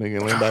a sweatsuit, nigga,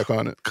 and laying back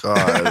on it.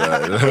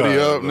 God, Hoodie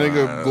up,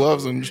 nigga,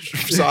 gloves and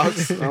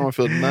socks. I don't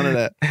feel none of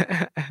that.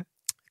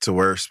 It's the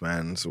worst,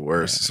 man. It's the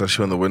worst.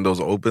 Especially when the window's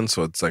open,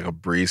 so it's like a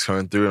breeze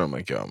coming through, and I'm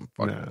like, yo, I'm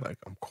fucking like,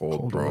 I'm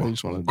cold, bro. I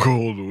just wanna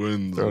Cold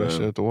winds, throw that man.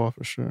 shit at the wall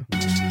for sure.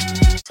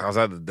 I was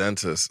at the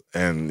dentist,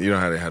 and you know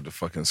how they had the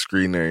fucking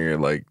screen there, and you're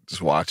like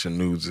just watching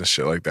news and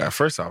shit like that.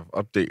 First off,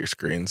 update your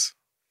screens.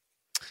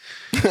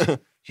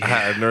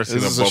 I've never seen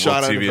This a is bubble a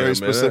shot at TV a in very minute.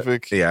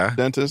 specific It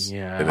dentist.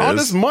 Yeah. All is.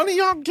 this money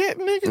y'all get,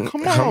 nigga.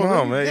 Come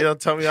on, man. You don't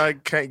tell me I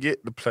can't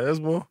get the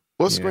plasma.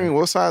 What screen?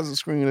 What size of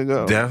screen to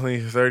go?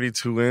 Definitely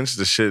 32-inch.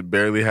 The shit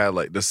barely had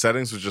like the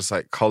settings was just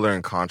like color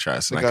and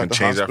contrast, and They I got can the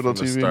change that from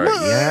hospital the TV? start.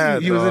 What? Yeah,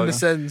 He was in dog. the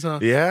settings, huh?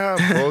 Yeah,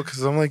 bro.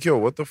 Because I'm like, yo,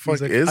 what the fuck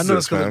He's like, is I know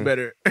this, it's gonna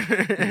man? look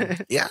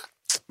better. Yeah,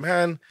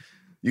 man.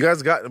 You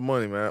guys got the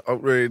money, man.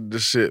 Upgrade the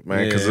shit,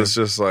 man. Because Yeah. it's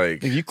just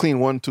like, If you clean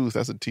one tooth,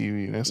 that's a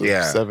TV. That's a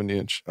Yeah.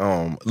 70-inch.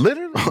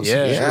 literally,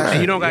 Yeah.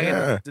 And you don't got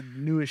yeah. the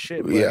newest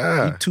shit. But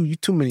Yeah. You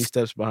too many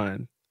steps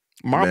behind.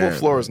 Marble Man.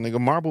 floors,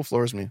 nigga. Marble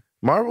floors me.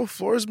 Marble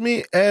floors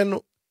me, and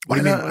What do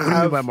you mean? not What do you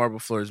mean have- by marble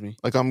floors me?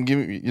 Like I'm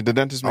giving you, the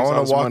dentist I makes wanna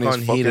all this walk money. on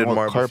He's fucking heated with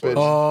marble carpet. floors.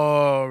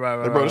 Oh, right.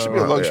 Like, bro, it should be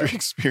a luxury yeah.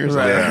 experience.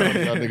 Right.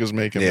 Like, y'all niggas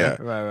making, Yeah.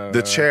 man.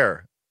 The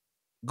chair,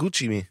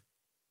 Gucci me.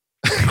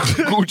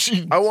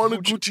 Gucci. I want a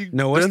Gucci.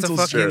 No, what's the dental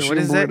fucking? chair. What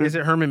is that? Is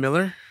it Herman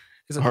Miller?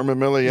 Is it Herman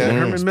Miller, yeah.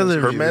 Herman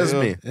Miller. Hermes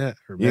yeah. me. Yeah,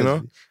 Hermes. You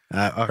know?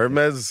 Okay.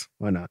 Hermes.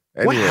 Why not?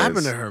 Anyways. What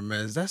happened to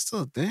Hermes? That's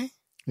still a thing.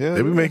 Yeah,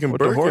 They be making with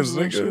the Birkins, horses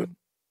and nigga. shit.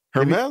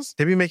 Hermes?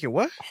 They be making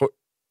what?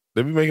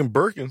 They be making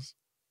Birkins.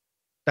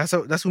 That's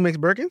who makes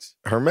Birkins?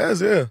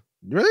 Hermes, yeah.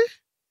 Really?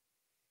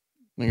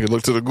 Nigga,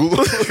 look to the Google.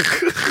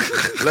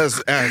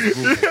 Let's ask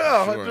Google.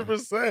 Yeah, Sure.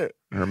 100%.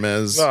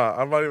 Hermes. Nah,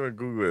 I'm not even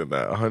Googling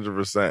that.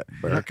 100%.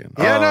 Birkin.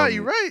 Yeah, no,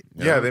 you're right.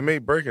 Yeah, they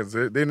make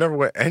Birkins. They never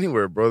went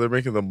anywhere, bro. They're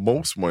making the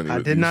most money. I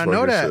with did these not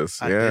know fucking that.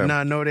 shits. I Yeah. did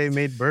not know they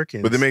made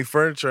Birkins. But they make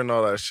furniture and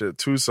all that shit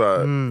too. So I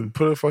Mm.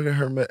 put a fucking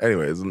Hermes.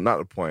 Anyways, not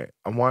the point.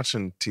 I'm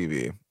watching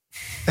TV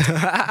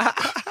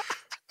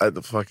at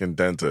the fucking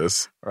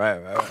dentist. right.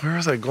 Where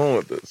was I going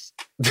with this?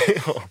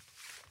 Damn.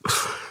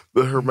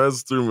 The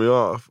Hermes threw me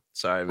off.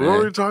 Sorry, What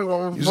were we talking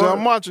about? You said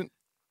I'm watching.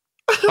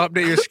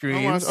 Update your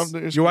screens.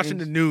 Update your You're watching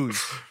screens. the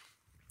news.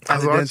 I At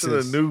was the watching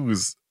dentist. the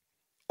news.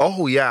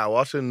 Oh yeah,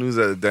 watching the news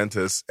at the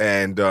dentist,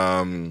 and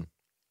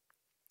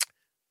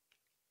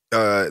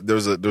there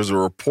was a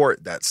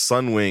report that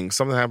Sunwing,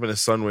 something happened to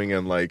Sunwing,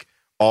 and like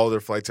all their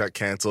flights got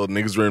canceled.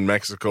 Niggas were in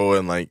Mexico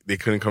and like they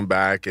couldn't come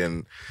back,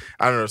 and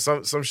I don't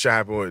know, some shit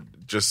happened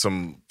with just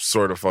some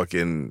sort of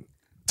fucking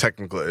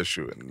technical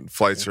issue, and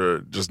flights are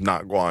just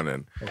not going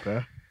in.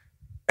 Okay.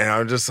 And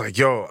I'm just like,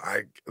 yo,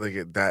 I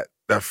like that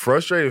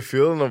frustrated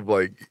feeling of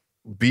like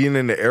being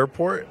in the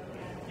airport.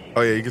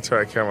 Oh yeah, you can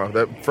turn that camera off.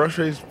 That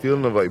frustrating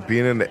feeling of like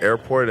being in the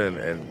airport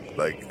and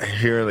like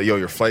hearing like, yo,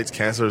 your flight's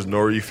canceled. There's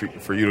nowhere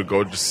for you to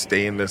go. Just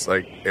stay in this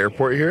like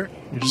airport here.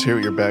 You just hear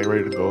your bag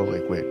ready to go.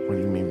 Like, wait, what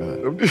do you mean by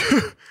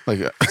that?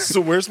 Like,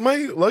 So where's my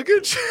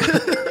luggage?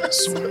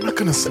 so I'm not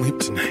gonna sleep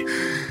tonight.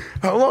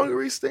 How long are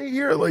we staying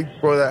here?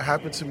 Like, bro, that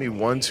happened to me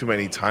one too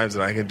many times,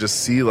 and I can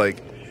just see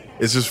like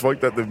it's just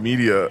fucked that the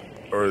media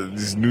or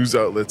these news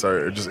outlets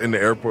are just in the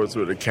airports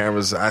with the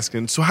cameras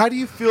asking, so how do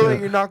you feel that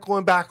you're not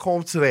going back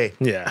home today?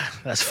 Yeah,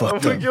 that's I'm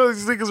fucked like, up. yo,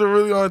 these niggas are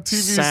really on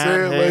TV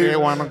saying, like, I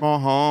want to go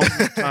home.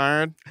 I'm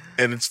tired.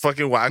 and it's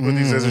fucking whack what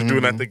these guys are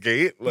doing at the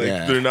gate. Like,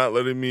 Yeah. they're not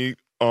letting me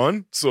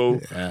on, so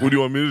what do you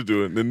want me to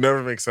do? And it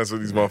never makes sense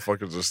what these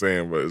motherfuckers are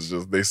saying, but it's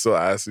just, they still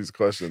ask these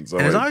questions. I'm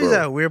And it's like, always bro.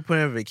 that weird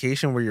point of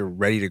vacation where you're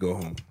ready to go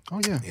home.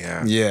 Oh, yeah.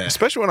 Yeah. Yeah.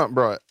 Especially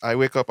when I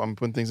wake up, I'm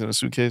putting things in a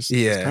suitcase.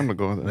 Yeah. It's time to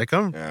go. Like,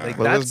 I'm, Yeah. like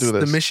Well, let's that's do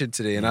the this. mission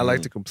today, and I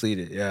like to complete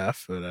it. Yeah, I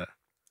feel that.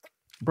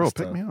 Bro, That's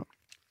pick tough. me up.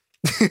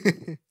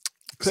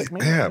 Pick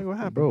me Yeah. up. What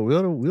happened? Bro, we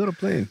on a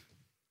plane.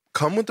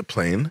 Come with the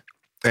plane,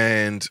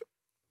 and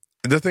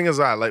the thing is,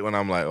 I like when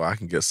I'm like, well, I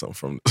can get something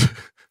from.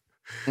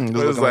 Just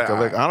But it's looking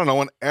like, like, I don't know,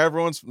 when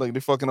everyone's like,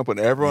 they're fucking up with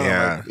everyone.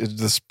 Yeah. I'm like,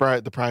 it's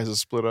the price is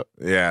split up.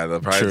 Yeah,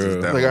 the price is True.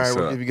 Like, definitely all right, set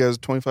we'll up. give you guys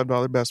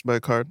 $25 Best Buy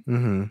card.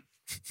 Mm-hmm.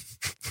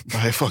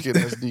 Buy a fucking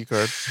SD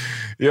card.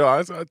 Yo,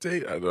 I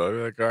take that though. I'd be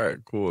like, all right,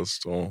 cool.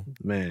 So,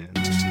 Man,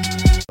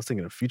 I was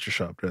thinking of Future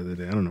Shop the other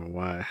day. I don't know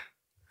why,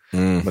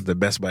 but the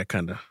Best Buy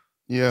kind of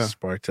Yeah.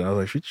 sparked it. I was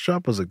like, Future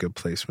Shop was a good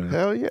place, man.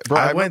 Hell yeah. Bro,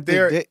 I went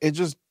there. They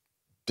just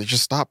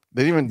stopped.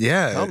 They didn't even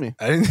Yeah, tell me.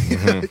 I didn't.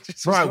 It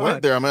just Bro, I was went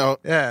gone. there. I'm out.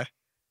 Yeah.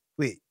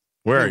 Wait.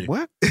 where are Like, you?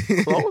 what?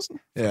 Closed?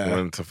 Yeah.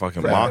 Went to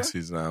fucking Right.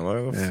 Moxie's now.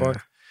 What the Yeah.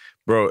 fuck?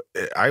 Bro,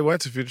 I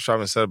went to Future Shop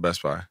instead of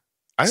Best Buy.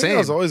 I think I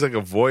was Same. always like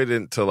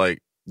avoidant to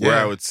like where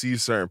Yeah. I would see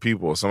certain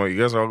people. So I'm like, you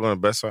guys are all going to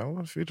Best Buy? I'm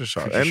going to Future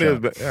Shop. Future and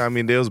Shop.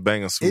 they was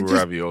banging super just-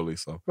 ravioli.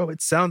 So Bro,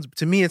 it sounds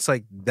to me. It's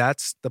like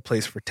that's the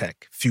place for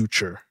tech.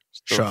 Future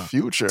The Shop.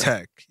 future.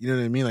 Tech. You know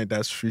what I mean? Like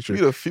that's future. Be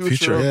the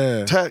future of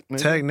Yeah. tech, nigga.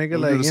 Tech, nigga, We'll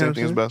like, do the you know same what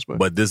thing I'm as Best Buy.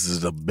 but this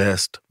is the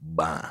Best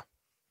Buy.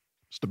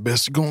 It's the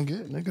best you're going to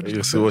get, nigga. It's You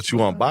the see what best you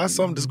want. buy. Buy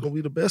something, this is going to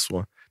be the best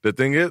one. The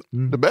thing is,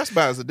 The Best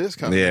Buy is a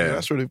discount. Yeah. Nigga.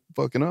 That's really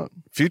fucking up.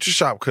 Future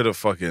Shop could have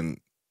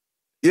fucking,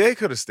 yeah, it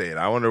could have stayed.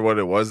 I wonder what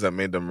it was that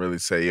made them really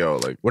say, yo,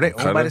 like, Were they I'm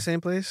owned by kinda- the same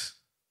place?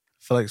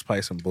 I feel like it's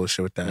probably some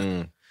bullshit with that.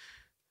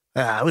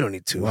 We don't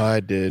need to. Why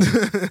did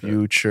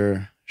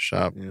Future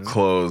Shop You know?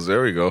 Close.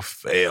 There we go.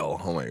 Fail.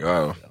 Oh my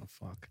God.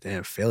 fuck?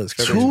 Damn, fail is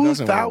crazy.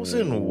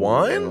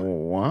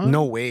 2001?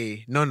 No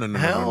way. No.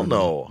 Hell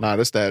no. Nah,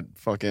 that's that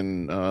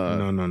fucking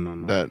No.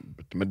 that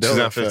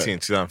Mandela effect.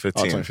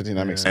 2015. 2015,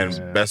 that makes And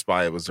sense. Best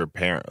Buy was their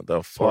parent.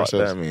 The fuck course it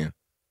that is. mean?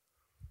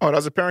 Oh,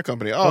 that's a parent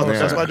company. Oh, Yeah.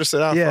 that's why I just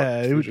said,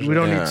 Yeah, fuck we Future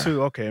don't Shop. Yeah. need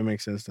to. Okay, it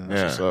makes sense then.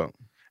 Yeah. What's up?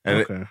 And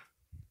it- Okay.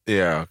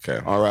 yeah, okay.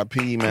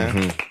 R.I.P. man.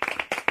 Mhm.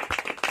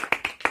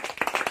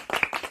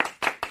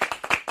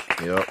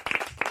 Yep.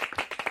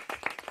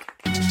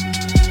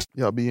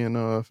 Y'all be in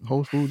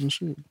Whole Foods and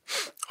shit.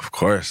 Of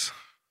course.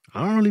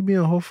 I don't really be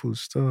in Whole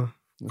Foods still.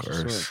 That's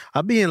course. what's up.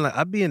 I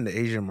be in the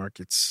Asian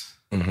markets.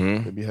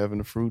 Mm-hmm. They be having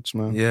the fruits,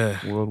 man. Yeah,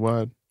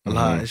 Worldwide. a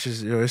lot. It's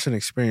just it's an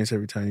experience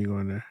every time you go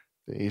in there.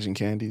 The Asian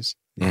candies.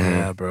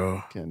 Yeah,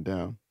 bro. Getting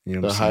down. You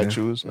know The what high I'm saying?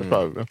 chews. That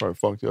probably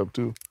fucked you up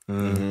too. Got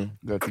you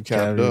capped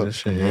Cavities up. and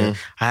shit, yeah.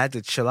 I had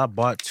to chill. I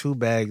bought 2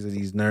 bags of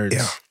these nerds.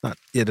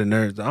 The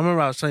nerds. I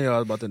remember I was telling you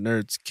all about the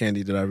nerds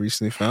candy that I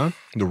recently found.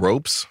 The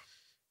ropes.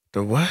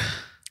 The what?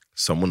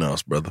 Someone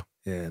else, brother.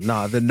 Yeah,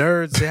 nah. The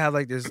nerds. They have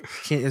like this.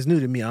 It's new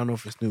to me. I don't know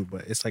if it's new,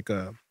 but it's like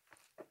a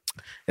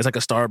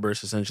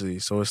Starburst essentially.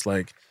 So it's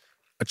like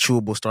a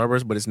chewable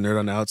Starburst, but it's nerd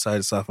on the outside,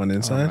 it's soft on the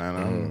inside.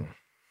 Man,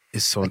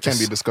 It's so. I can't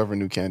be discovering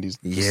new candies.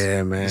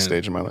 Yeah, man. This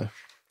stage of my life.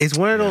 It's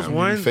one of those I'm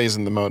ones.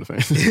 phasing them out.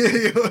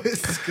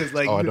 Because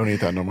like, Oh, I don't need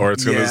that no more. Or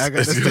it's gonna, Yeah, I got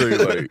it's this-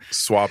 gonna like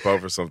swap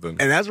out for something.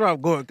 And that's where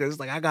I'm going because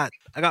like I got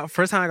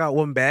first time I got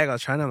 1 bag. I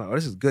was trying to like, oh,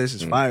 this is good, this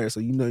is fire. So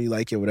you know you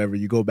like it, whatever.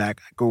 You go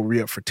back, I go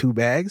re up for 2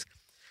 bags.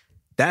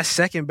 That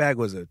second bag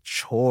was a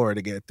chore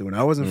to get through, and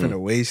I wasn't finna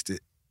waste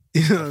it.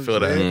 You know, what I'm feel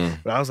that. saying?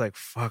 But I was like,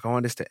 fuck, I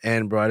want this to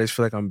end, bro. I just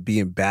feel like I'm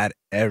being bad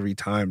every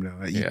time now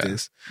I eat Yeah.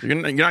 this. You're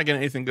not getting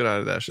anything good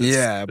out of that shit.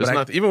 Yeah, There's but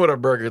nothing, even with a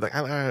burger,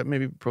 like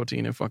maybe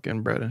protein and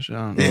fucking bread and shit. I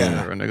don't know.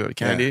 Yeah. Or go to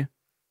candy.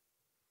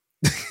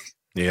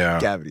 Yeah.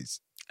 Cavities.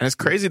 And it's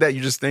crazy that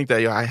you just think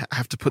that I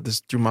have to put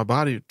this through my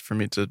body for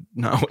me to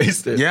not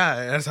waste it.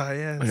 Yeah, that's how.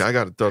 Yeah, Like, I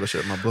got to throw the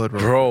shit in my blood,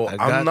 Bro, I I'm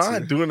got not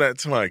to. doing that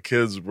to my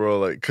kids, bro.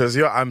 Like, cause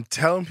I'm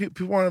telling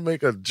people want to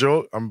make a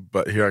joke.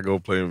 But here I go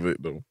playing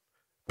victim.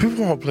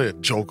 People want to play a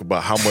joke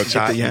about how much Get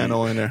I the eat.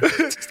 Yano in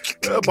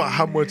there. About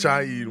how much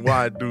I eat and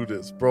why I do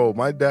this. Bro,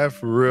 my dad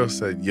for real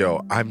said,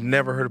 yo, I've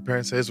never heard a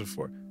parent say this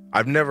before.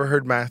 I've never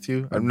heard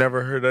Matthew. I've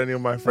never heard any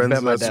of my friends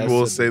bet my at dad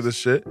school said say this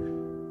shit.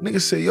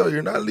 Niggas say, yo,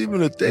 you're not leaving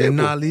the table. You're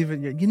not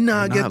leaving. You're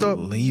not get the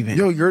leaving.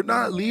 Yo, you're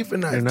not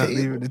leaving that You're not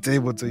table. leaving the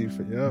table till you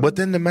yeah. But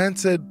then the man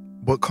said,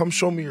 but come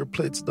show me your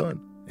plate's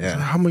done. Yeah. So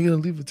how am I going to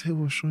leave the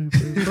table and show you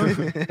your plate's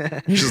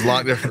done? You just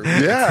locked there for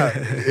Yeah.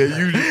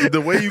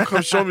 The way you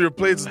come show me your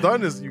plate's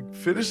done is you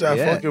finish that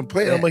Yeah. fucking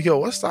plate. I'm like, yo,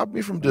 what stopped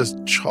me from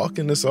just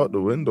chalking this out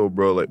the window,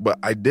 bro? Like, but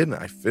I didn't.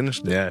 I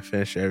finished it. Yeah, I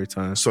finish it every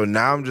time. So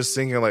now I'm just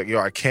thinking like, yo,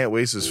 I can't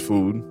waste this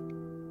food.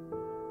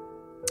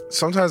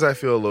 Sometimes I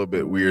feel a little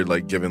bit weird,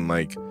 like giving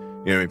like,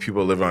 you know,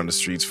 people live on the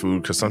streets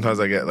food, because sometimes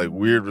I get like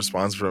weird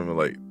response from them,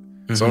 like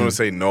someone would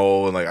say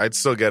no, and like I'd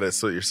still get it.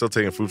 So you're still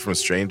taking food from a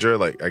stranger,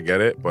 like I get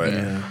it, but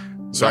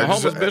So I'm I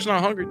just, homeless bitch,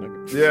 not hungry,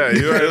 nigga. yeah,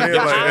 you know what I mean?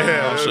 Like, Oh,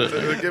 yeah, shit.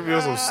 they give me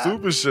some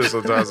stupid shit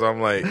sometimes. I'm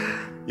like,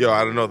 yo,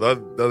 I don't know.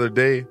 The other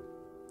day,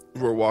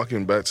 we're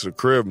walking back to the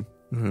crib,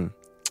 and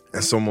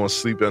someone was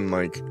sleeping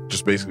like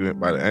just basically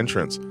by the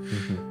entrance.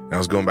 And I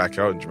was going back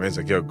out, and Jermaine's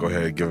like, yo, go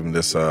ahead, give him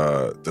this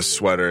the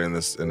sweater and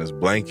this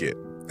blanket.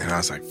 And I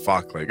was like,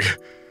 fuck, like,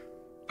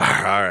 all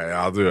right,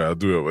 I'll do it.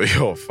 But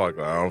yo, fuck,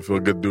 I don't feel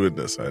good doing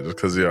this. Just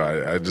because,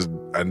 I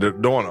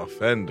don't want to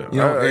offend him. You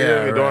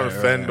know, don't want to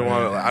offend. Don't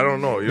want to. I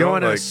don't know. You don't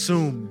want to like,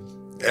 assume.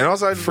 and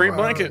also, I Free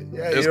blanket.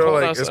 Yeah, It's you know,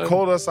 cold like it's outside.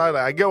 cold outside.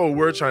 Like, I get what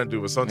we're trying to do,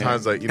 but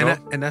sometimes, like, you know,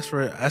 And that's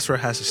where it has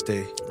to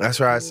stay.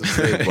 that's where I have to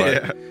say.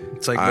 But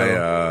It's like,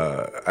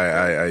 bro,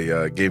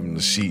 I gave him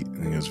the sheet,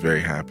 and he was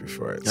very happy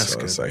for it. That's so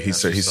it's good. like he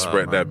said he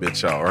spread that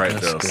bitch out right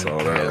That's there. good. So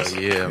that was,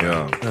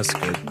 Yeah, that's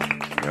good.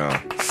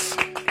 yeah.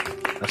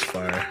 That's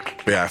fire.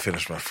 But yeah, I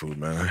finished my food,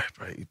 man. I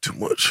probably eat too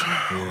much.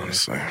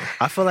 Honestly.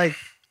 I feel like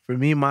for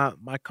me, my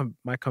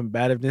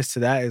combativeness to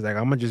that is like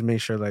I'm gonna just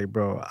make sure, like,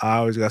 bro, I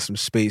always got some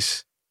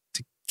space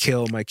to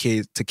kill my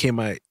kids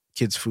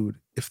food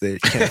if they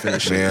can't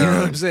finish it. You know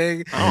what I'm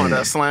saying? I don't want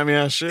that slimy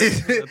ass shit.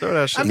 Throw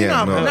that shit. I mean,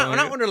 Yeah, no.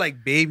 not when they're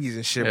like babies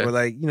and shit, Yeah. but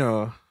like, you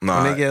know,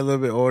 Nah, when they get a little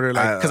bit older,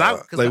 like,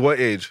 like what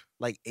age?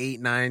 like 8,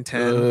 9,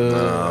 10.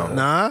 No.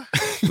 Nah.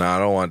 Nah, I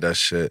don't want that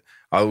shit.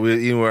 I was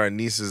eating with our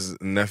niece's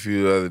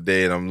nephew the other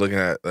day, and I'm looking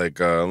at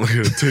looking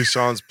at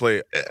Tayshawn's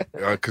plate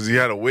because he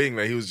had a wing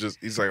that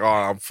he's like, oh,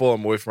 I'm full,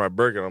 I'm away from my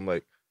burger. And I'm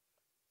like,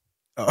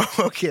 Oh,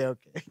 okay.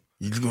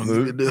 you just gonna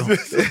leave it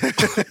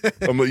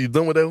there? I'm like, you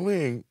done with that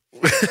wing?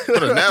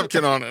 Put a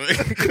napkin on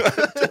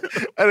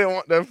it. I didn't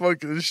want that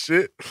fucking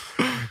shit.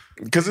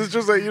 Because it's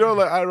just like, you know,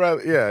 like, I'd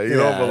rather, you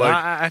know, but like,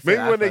 I feel-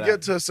 maybe I when they feel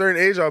get to a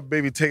certain age, I'll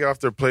maybe take it off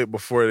their plate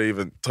before they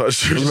even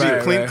touch their Just shit.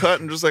 eat clean right.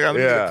 cut and just like I need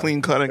Yeah. a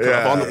clean cut and cut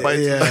off all the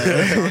bites.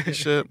 Yeah. and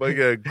shit. Like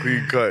a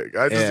clean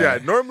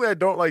cut. Normally I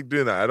don't like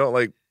doing that. I don't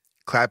like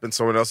clapping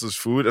someone else's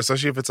food,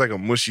 especially if it's like a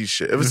mushy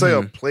shit. If it's like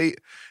a plate,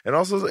 and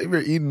also like, if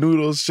you're eating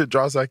noodles, shit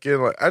drops back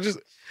in. Like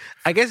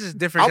I guess it's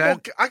different.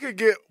 I could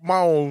get my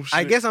own shit.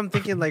 I guess I'm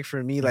thinking like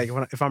for me, like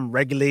if I'm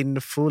regulating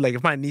the food, like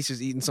if my niece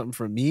is eating something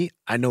for me,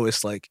 I know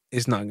it's like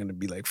it's not gonna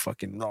be like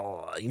fucking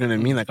raw. You know what I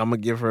mean? Like I'm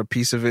gonna give her a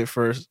piece of it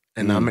first,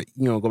 and I'm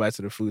gonna go back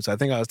to the food. So I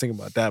think I was thinking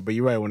about that. But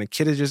you're right. When a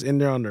kid is just in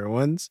there on their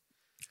ones,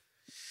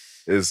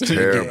 it's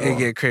terrible. it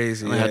get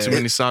crazy. I had too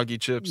many soggy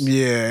chips.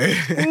 Yeah.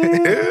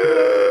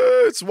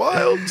 It's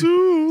wild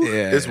too.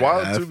 Yeah, it's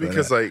wild I too feel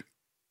because that. like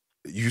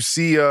you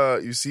see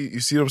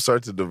them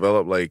start to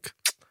develop like,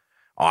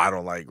 oh, I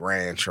don't like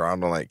ranch or I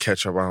don't like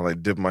ketchup. I don't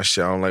like dip my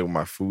shit. I don't like when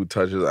my food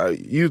touches.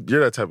 You're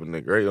that type of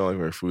nigga, right? You don't like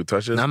when your food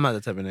touches. No, I'm not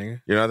the type of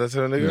nigga. You're not that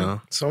type of nigga.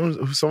 No.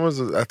 Someone's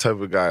that type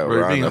of guy Bro,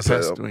 you're around. being a That's like,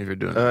 pest when you're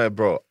doing that.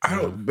 bro, I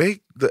don't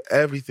make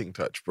everything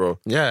touch, bro.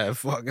 Yeah,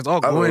 fuck. It's all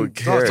I don't going.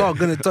 It's all care.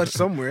 gonna touch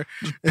somewhere.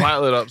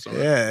 Pile it up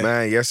somewhere. Yeah.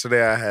 Man,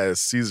 yesterday I had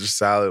Caesar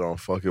salad on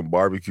fucking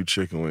barbecue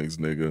chicken wings,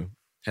 nigga.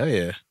 Hell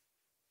yeah.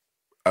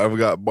 I've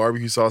got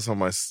barbecue sauce on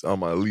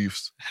my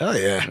leaves. Hell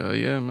yeah. Hell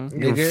yeah, man.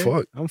 Give a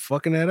fuck. I'm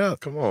fucking that up.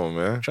 Come on,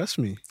 man. Trust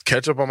me.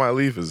 Ketchup on my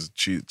leaf is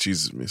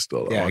cheeses me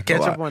still. Yeah,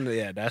 ketchup on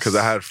the that's because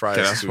I had fries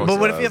Yeah, that's too. fucked But so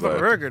what I if you have was a like,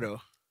 burger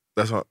though?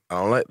 That's what I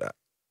don't like that.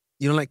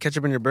 You don't like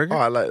ketchup in your burger? Oh,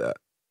 I like that,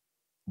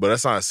 but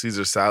that's not a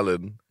Caesar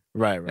salad.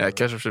 Right. Yeah,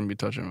 ketchup shouldn't be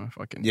touching my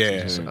fucking.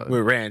 Yeah, Caesar salad.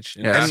 with ranch.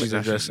 And Yeah, Caesar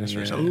that's dressing. Caesar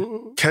Yeah.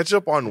 salad.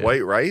 Ketchup on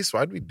white rice?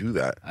 Why'd we do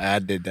that? I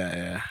did that.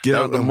 Yeah. Get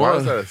out the Why mud.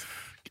 was that?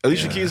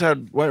 Alicia Keys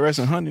had white rice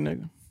and honey,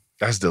 nigga.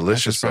 That's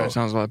delicious. That though.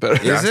 sounds a lot better.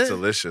 That's it?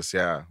 delicious.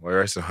 Yeah, white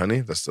rice and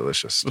honey. That's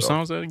delicious. What though. song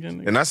was that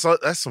again? Nigga? And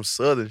that's some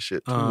southern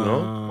shit too. You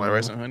know, White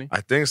rice and honey.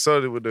 I think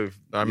so. With the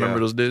I remember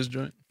those days,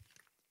 joint.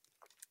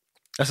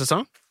 That's a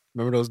song?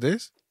 Remember those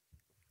days?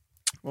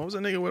 What was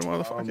that nigga with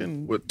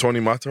motherfucking? with Tony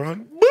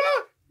Mataran.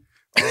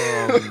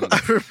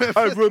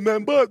 I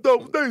remember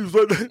those days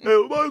when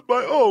it was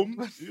my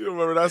home. You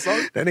remember that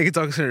song? That nigga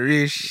talking some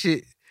real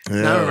shit.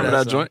 Yeah. I remember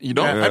that joint. You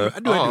don't? Yeah, I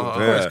do. Oh, Of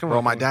course, yeah. come Bro,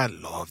 on. my dad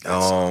loved that Oh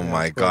song.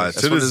 my god!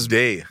 That's To when this his-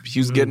 day,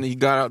 He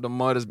got out the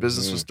mud. His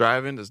business was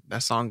thriving.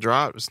 That song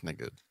dropped. This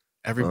nigga,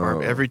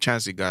 every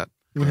chance he got,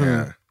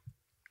 yeah,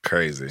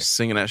 crazy.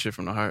 singing that shit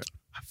from the heart.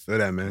 I feel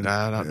that, man.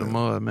 Got out the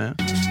mud, man.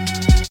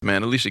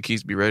 Man, Alicia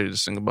Keys be ready to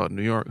sing about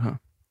New York, huh?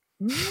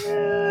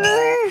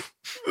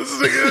 This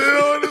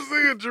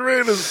nigga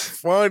Jermaine is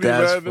funny,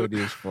 That's man.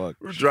 funny as fuck.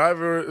 We're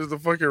driving, the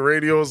fucking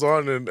radio's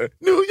on, and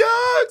New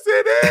York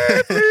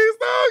City, please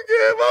don't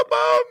give up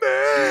on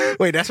me.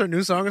 Wait, that's her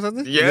new song or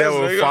something? Yeah,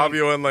 with nigga.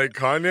 Fabio and like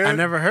Kanye. I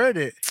never heard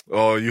it.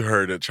 Oh, you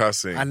heard it.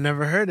 Trust me. I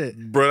never heard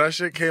it. Bro, that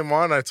shit came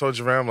on. I told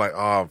Jermaine, I'm like, oh,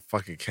 I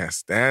fucking can't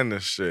stand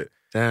this shit.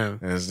 Damn.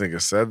 And this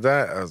nigga said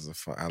that.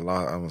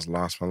 I almost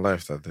lost my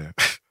life that day.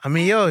 I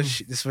mean, yo,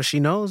 this is what she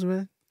knows,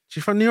 man.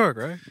 She's from New York,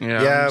 right?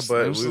 Yeah, I'm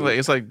but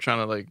it's like trying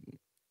to like,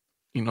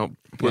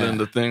 put in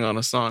the thing on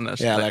a song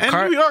that's Yeah, like, like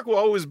and New York will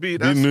always be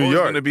that's New always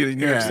York. going to be the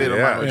New York Yeah, state of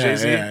yeah, mind. yeah,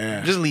 Jay-Z,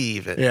 yeah. just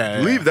leave it. Yeah.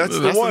 Leave, that's the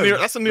That's one.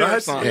 that's a New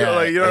York song. Yeah,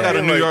 like, you know, Got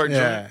a New York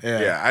Yeah, joint. yeah.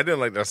 Yeah, I didn't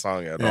like that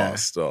song at Yeah. all.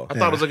 Still, I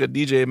thought it was like a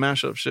DJ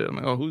mashup shit. I'm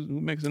like, oh, who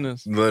mixing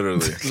this?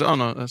 literally. Oh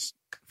no, that's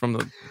from the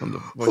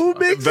voice Who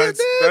box. makes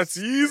that's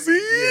easy.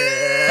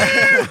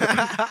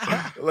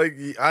 Yeah. Like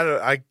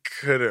I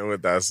couldn't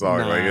with that song.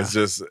 Nah. Like it's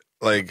just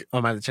like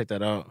I'm gonna have to check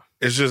that out.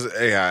 it's just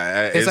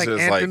It's like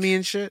just Anthony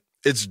and shit.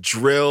 it's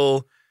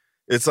drill.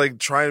 It's like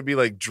trying to be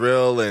like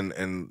drill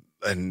and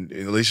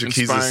Alicia Keys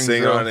is Inspiring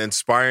singing drill. on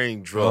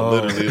inspiring drill, Oh.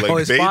 literally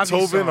like It's Bobby's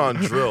Beethoven song. on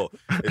drill.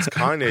 It's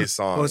Kanye's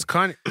song. Oh, it's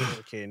Kanye.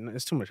 Okay,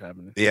 it's too much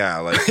happening. Yeah,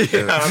 like I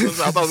thought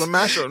it was a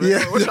mashup.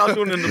 Yeah. What y'all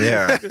doing in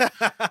the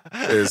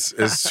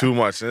it's too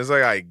much, and it's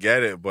like I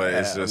get it, but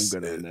it's Yeah, just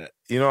I'm good on that.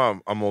 you know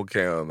I'm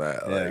okay on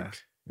that. Yeah.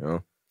 Like you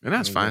know And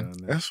that's I'm fine. good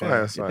on that. that's fine. Yeah.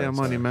 That's Get fine. that that's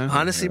money, fine. man.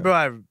 Honestly,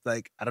 Yeah. bro,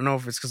 I don't know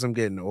if it's because I'm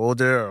getting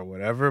older or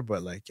whatever,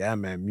 but like, yeah,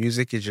 man,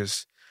 music is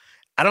just.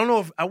 I don't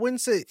know if I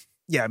wouldn't say.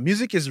 Yeah,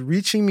 music is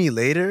reaching me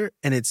later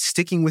and it's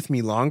sticking with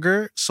me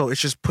longer, so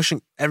it's just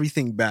pushing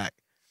everything back.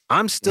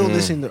 I'm still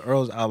listening to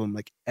Earl's album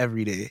like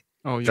every day.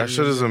 Oh, yeah. That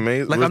shit is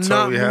amazing. Like We'll I'm tell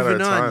not we had our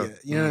moving on time. yet.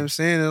 You know what I'm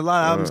saying? A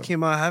lot of albums Yeah.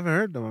 came out, I haven't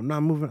heard them. I'm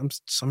not moving.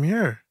 I'm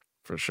here.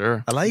 For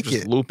sure. I like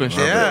Just it. Looping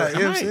shit. Yeah, Am you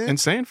know what I I'm saying?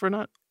 insane for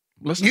not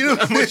listening You know to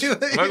that what I'm much?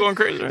 saying? Am I going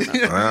crazy right now?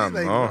 You know what I I don't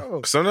mean? know. Like,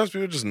 bro. Sometimes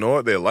people just know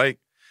what they like.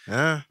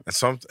 Yeah.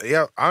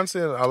 And honestly,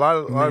 a lot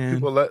of Man.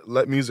 people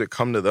let music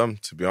come to them.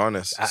 To be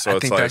honest, I so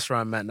it's think like that's where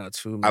I'm at now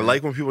too. I man.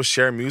 like when people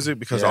share music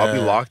because I'll be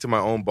Yeah. locked in my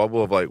own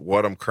bubble of like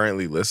what I'm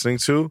currently listening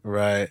to.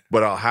 Right.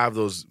 But I'll have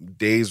those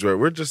days where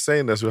we're just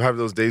saying this. We'll have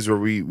those days where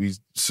we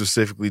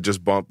specifically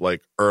just bump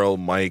like Earl,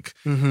 Mike,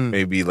 Mm-hmm.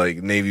 maybe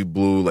like Navy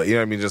Blue, like you know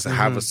what I mean. Just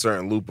have a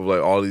certain loop of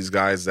like all these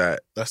guys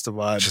that That's the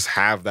vibe. just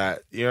have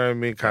that. You know what I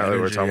mean? Kind of like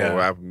we're Energy, talking about yeah.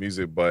 rap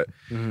music, but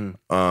Mhm.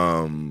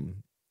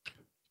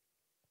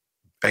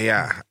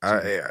 yeah,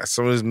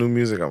 some of this new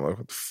music, I'm like,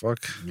 what the fuck?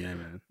 Yeah,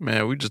 man.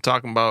 Man, we just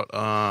talking about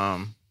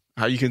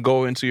how you can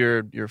go into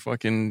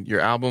your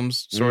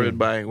albums sorted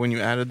by when you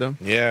added them.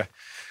 Yeah,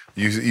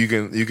 you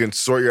can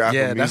sort your Apple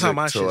Yeah, Music that's how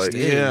my to shit like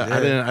stayed. Yeah, I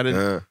didn't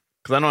yeah.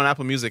 because I know on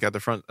Apple Music at the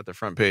front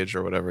page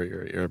or whatever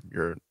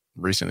you're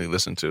recently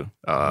listened to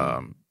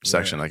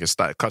section, like it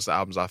cuts the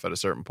albums off at a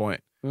certain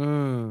point.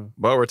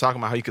 But we're talking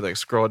about how you could like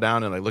scroll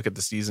down and like look at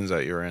the seasons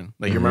that you're in.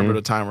 Like you remember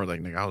the time where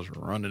like nigga, I was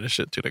running this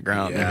shit to the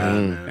ground, Yeah,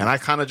 nigga. man. And I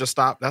kind of just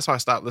stopped. That's why I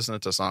stopped listening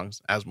to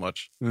songs as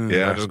much.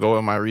 Yeah. I just go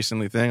in my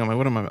recently thing. I'm like,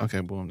 what am I?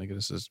 Okay, boom, nigga,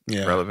 this is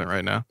Yeah. relevant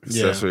right now.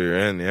 So that's what you're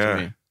in. to Yeah,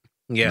 me.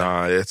 Yeah.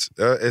 nah, it's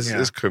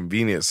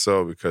convenient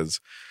because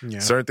Yeah.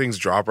 certain things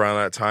drop around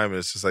that time, and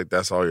it's just like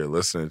that's all you're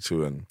listening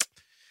to, and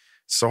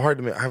it's so hard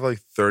to make. I have like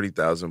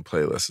 30,000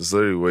 playlists. It's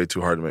literally way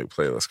too hard to make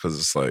playlists because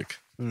it's like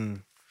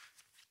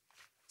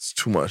it's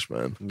too much,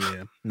 man.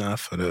 Yeah. Nah,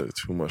 for that. Really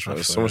too much, man. I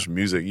There's feel so much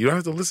music. You don't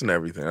have to listen to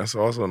everything. That's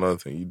also another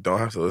thing. You don't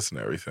have to listen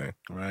to everything.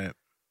 Right.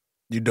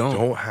 You don't.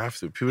 Don't have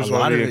to. People A just lot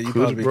want of to it, be you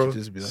included, probably bro. could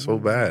just be like, So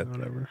bad.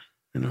 Whatever.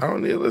 I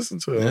don't need to listen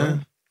to it. Yeah.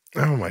 Man.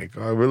 Oh my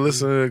god, we're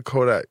listening to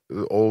Kodak,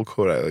 the old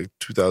Kodak, like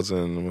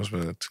 2000. Must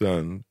have been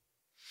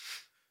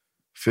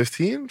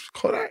 2015.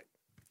 Kodak.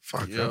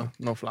 Fuck Yeah,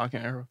 no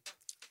flocking arrow.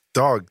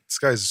 dog. This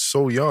guy's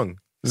so young.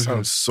 He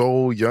sounds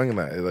so young in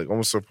that. Like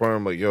almost to the point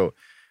I'm like, yo,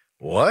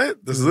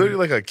 what? This is literally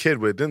like a kid,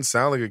 but it didn't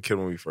sound like a kid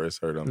when we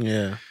first heard him.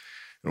 Yeah.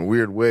 In a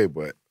weird way,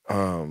 but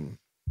I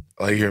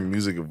like hearing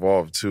music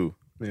evolve too.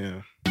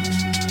 Yeah.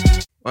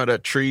 Why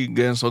that tree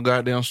getting so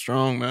goddamn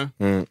strong,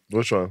 man?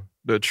 Which one?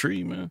 The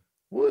tree, man.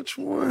 Which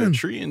The one?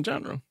 tree in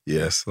general.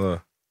 Yes.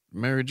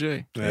 Mary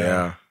J.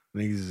 Yeah.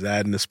 Niggas is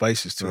adding the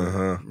spices to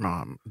it.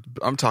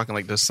 I'm talking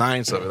like the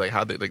science of it, like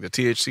how they like the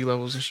THC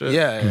levels and shit.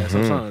 Yeah, yeah.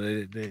 Sometimes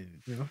they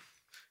you know.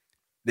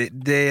 They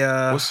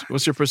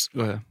What's your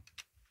go ahead?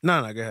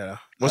 No, go ahead.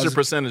 What's your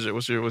percentage?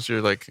 What's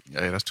your like?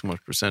 Hey, that's too much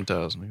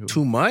percentiles. Nigga.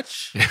 Too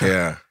much?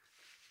 Yeah.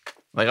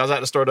 Like I was at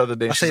the store the other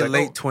day. I she's say like,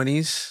 late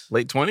 20s.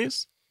 Late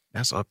 20s.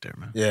 That's up there,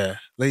 man. Yeah.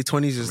 Late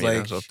 20s is I mean,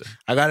 like that's up there.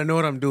 I gotta know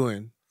what I'm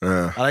doing.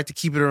 I like to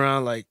keep it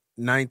around like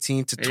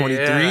 19 to 23.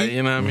 Yeah,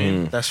 you know what I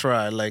mean? That's where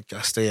I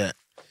stay at.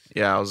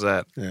 Yeah, I was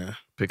at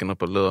picking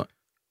up a little.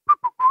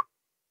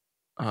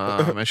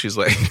 And she's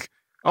like,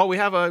 "Oh, we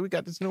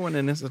got this new one,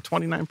 and it's a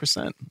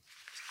 29%."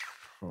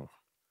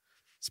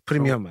 It's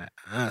putting me on my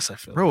ass. I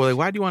feel, bro. Like,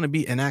 why do you want to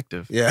be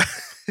inactive? Yeah,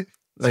 it's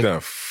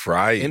gonna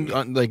fry you.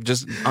 Like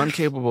just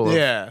incapable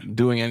of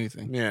doing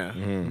anything. Yeah,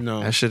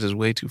 no, that shit is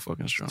way too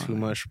fucking strong. Too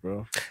much,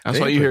 bro. That's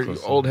why you hear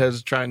old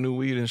heads try new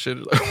weed and shit.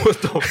 Like, what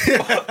the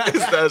fuck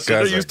is that shit?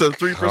 They're used to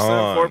 3%,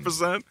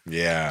 4%.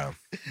 Yeah,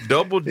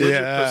 double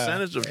digit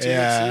percentage of THC.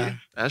 Yeah.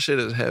 That shit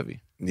is heavy.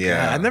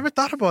 Yeah, I never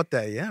thought about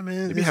that. Yeah,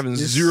 man. They be having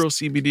zero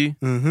CBD.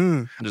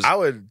 Mm-hmm. I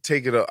would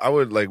take it. I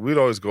would like. We'd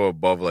always go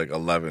above like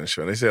 11.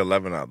 Sure, they say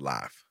 11, I'd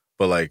laugh.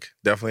 But like,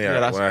 definitely,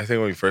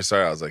 when we first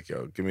started, I was like,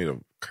 "Yo, give me the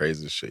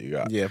craziest shit you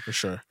got." Yeah, for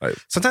sure. Like,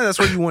 sometimes that's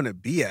where you want to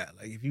be at.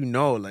 Like, if you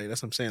know, like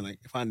that's what I'm saying. Like,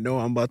 if I know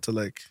I'm about to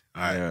like,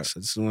 all right, so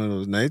this is one of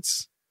those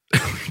nights.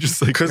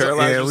 Just like,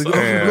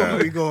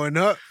 we going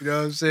up. You know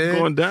what I'm saying?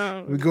 Going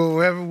down. We go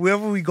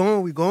wherever we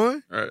going. We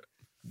going. All right.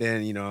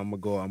 Then I'm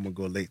gonna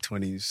go late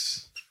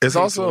 20s. It's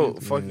also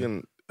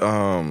fucking.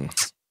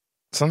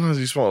 Sometimes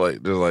you smoke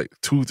like there's like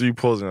 2-3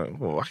 pulls and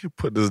you're like, I can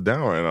put this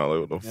down right now.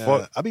 Like what the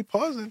fuck? I be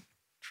pausing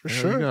for Yeah,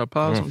 sure. You gotta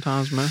pause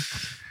sometimes, man.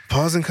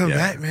 Pause and come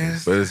back, man.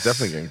 But it's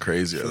definitely getting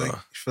crazier, I though.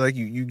 feel like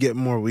you get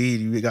more weed.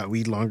 You got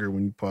weed longer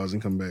when you pause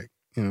and come back.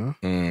 You know?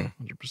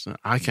 100%.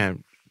 I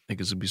can't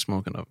niggas would be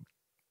smoking a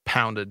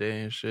pound a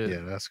day and shit.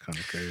 Yeah, that's kind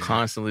of crazy.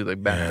 Constantly,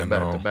 like back to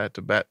back to back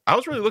to back. I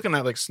was really looking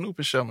at like Snoop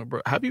and Sheldon,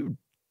 bro. Have you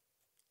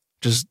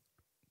just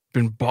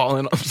been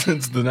balling up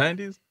since the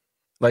 90s?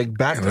 Like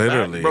back to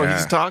Literally, back, bro. yeah.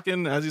 He's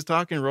talking as he's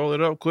talking. Roll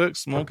it up quick,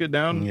 smoke it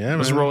down. Yeah,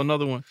 let's man. roll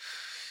another one.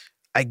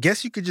 I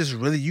guess you could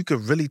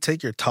really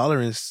take your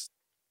tolerance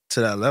to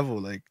that level,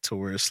 like to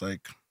where it's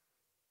like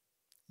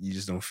you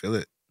just don't feel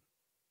it.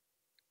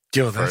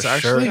 Yo, that's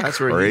actually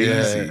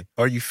crazy.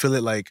 Or you feel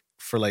it like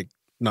for like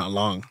not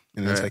long,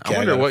 and it's like I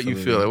wonder gotta what you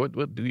feel. it. Like,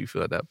 what do you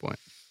feel at that point?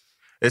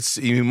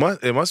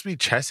 It must be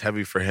chest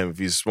heavy for him if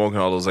he's smoking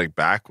all those like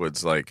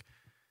backwoods, like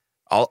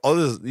all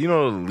this,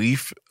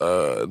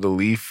 the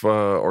leaf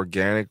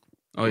organic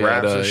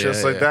wraps and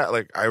shit like that.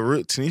 Like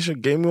Tanisha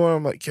gave me one.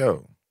 I'm like,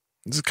 yo,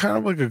 this is kind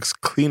of like a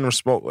cleaner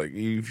smoke. Like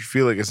you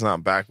feel like it's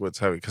not backwoods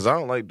heavy, because I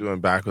don't like doing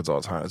backwoods all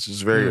the time. It's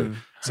just very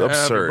it's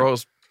absurd. Bro,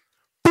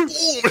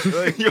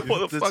 like, yo,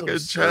 the It's fucking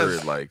absurd,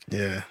 chest. like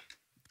Yeah.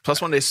 Plus,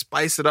 when they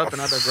spice it up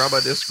and either grab by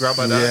this, grab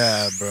by that.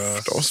 Yeah, bro.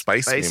 don't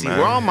spice me, man.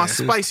 Where all my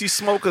spicy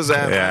smokers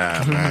at?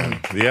 Yeah,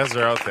 man. You guys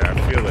are out there.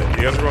 I feel it.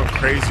 You guys are going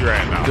crazy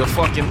right now. The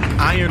fucking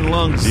iron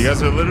lungs. You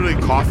guys are literally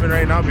coughing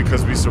right now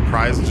because we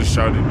surprised and just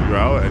shouted you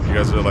out, and you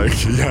guys are like,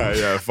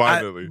 yeah,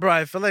 finally.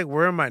 I feel like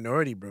we're a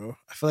minority, bro.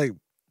 I feel like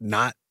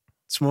not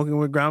smoking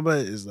with grandpa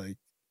is like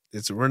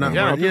we're not.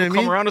 Yeah, you know people what I come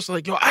mean? around us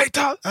like, yo, I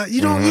talk.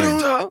 You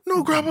don't,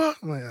 no grandpa.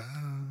 I'm like,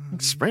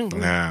 Spring,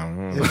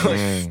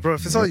 Yeah. bro,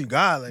 if it's all you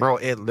got, like, bro,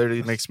 it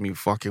literally makes me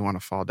fucking want to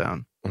fall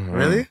down.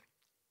 really?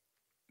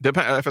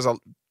 Depend if it's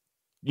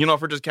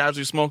if we're just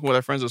casually smoking with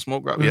our friends that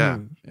smoke grab, Yeah.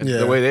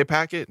 The way they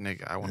pack it,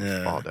 nigga, I want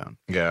to fall down.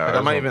 Yeah. Like,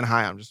 I'm not even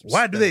high. I'm just.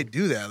 Why do they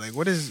do that? Like,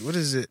 what is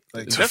it?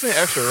 Like, It's definitely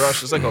an extra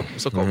rush. It's like a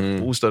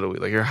boost of the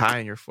weed. Like you're high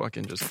and you're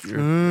fucking just you're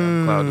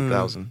cloud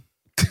 1,000.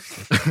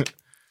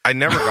 I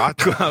never got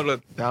that. Cloud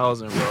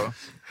 1,000, bro.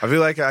 I feel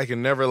like I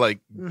can never like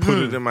put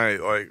it in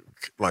my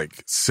like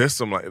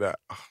system like that.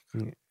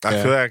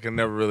 I feel like I can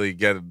never really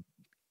get it.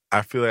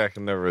 I feel like I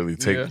can never really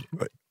take it.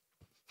 Like,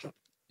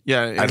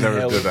 I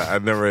never did that. I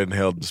never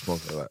inhaled the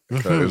smoke like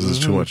that. It was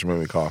just too much. It made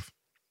me cough.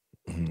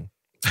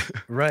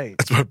 right.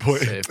 That's my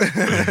point.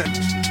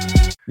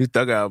 New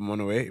Thug album on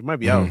the way. It might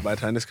be out by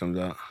the time this comes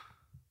out.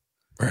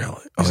 Really?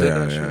 Oh,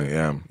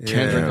 yeah.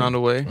 Kendrick on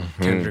the way.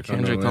 Kendrick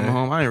on the coming way.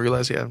 home. I didn't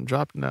realize he hadn't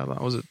dropped in that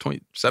long. Was it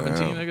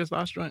 2017, I guess,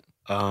 last joint?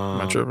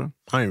 Am I tripping?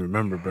 I don't even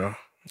remember, bro.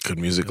 Good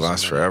music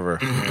lasts forever.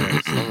 Yeah,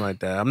 something like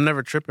that. I'm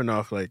never tripping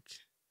off like,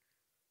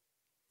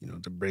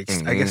 the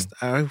breaks. I guess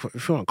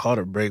if you want to call it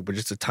a break, but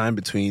just the time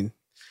between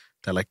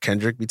that like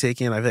Kendrick be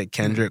taking. I feel like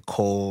Kendrick,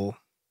 Cole,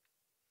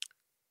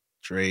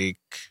 Drake,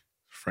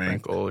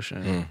 Frank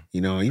Ocean.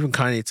 Even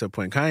Kanye to a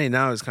point. Kanye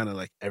now is kind of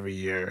like every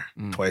year,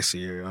 twice a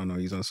year. I don't know.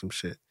 He's on some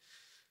shit.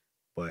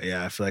 But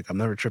yeah, I feel like I'm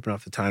never tripping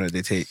off the time that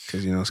they take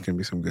because it's gonna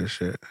be some good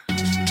shit.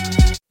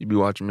 You be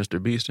watching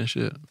Mr. Beast and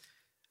shit.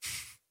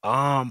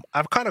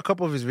 I've caught a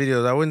couple of his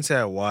videos. I wouldn't say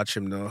I watch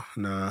him though.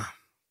 Nah.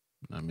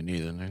 I mean,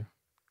 neither, nigga.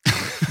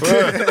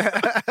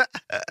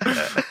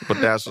 But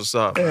that's what's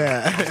up.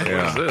 Yeah.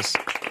 What is this?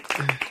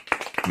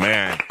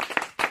 Man.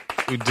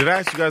 Did I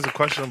ask you guys a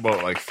question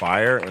about like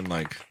fire and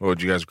like what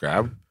would you guys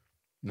grab?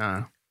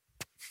 Nah.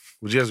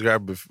 Would you guys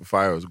grab if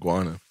fire was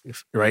guana?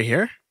 Right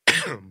here?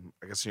 I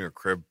guess in your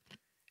crib.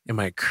 In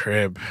my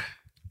crib.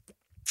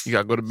 You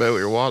gotta go to bed with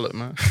your wallet,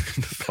 man.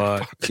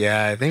 Fuck.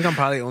 Yeah, I think I'm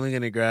probably only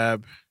gonna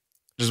grab.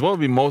 Just what would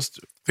be most?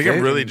 I think I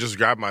really just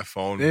grab my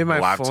phone, Maybe my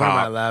laptop. phone,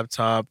 my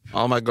laptop.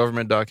 All my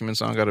government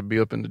documents, I don't gotta be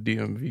up in the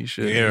DMV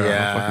shit.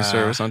 Yeah. Fucking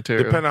Service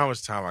Ontario. Depending on how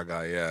much time I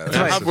got,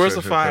 yeah. Where's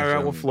the fire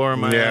at? What floor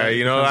am I at? Yeah, I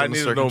Depends need on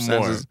to the know more.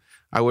 circumstances.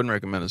 I wouldn't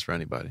recommend this for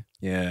anybody.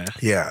 Yeah.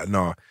 Yeah,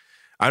 no.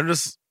 I'm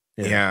just,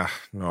 no.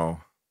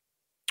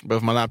 But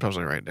if my laptop's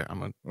like right there,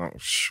 I'm gonna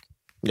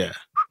Yeah.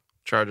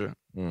 charger.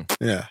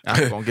 Yeah.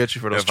 I'm gonna get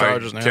you for those If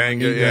chargers. I can't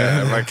get,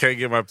 if I can't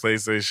get my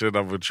PlayStation,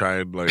 I'm gonna try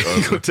and like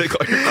take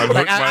all your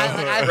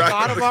I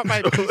thought about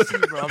my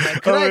PC, bro. I'm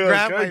like, could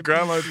I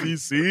grab my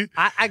PC?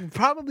 I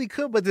probably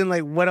could, but then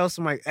like, what else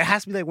am I? It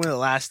has to be like one of the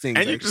last things.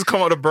 And you like, just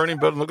come out of burning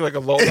building looking like a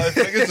low life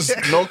nigga.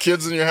 Just no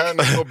kids in your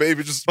hand, no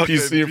baby, just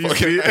PC and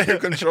fucking your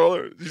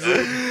controller.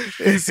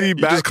 PC You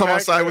just come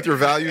outside with your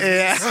values.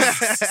 Yeah.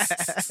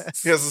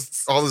 He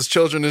has all his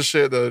children and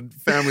shit, the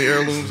family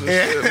heirlooms and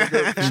shit.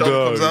 Nigga,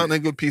 Sheldon comes out and they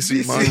go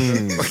PC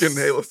mine. Fucking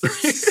Halo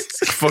 3.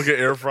 Fucking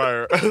air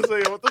fryer. I was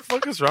like, what the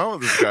fuck is wrong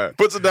with this guy?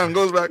 Puts it down,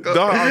 goes back up.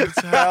 No, I'm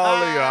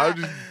telling you, I'm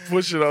just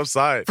pushing it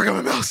outside. Forgot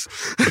my mouse.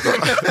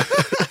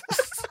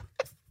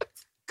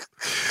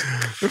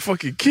 You're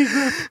fucking key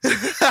grip.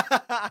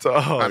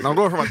 I'm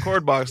going for my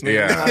cord box,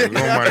 nigga. Yeah, I'm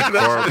going for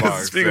my cord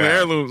box. Speaking of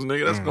heirlooms,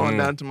 nigga, that's going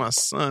down to my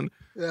son.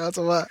 yeah, that's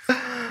a lot.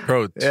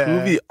 Bro,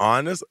 to be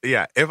honest,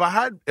 if I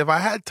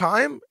had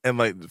time and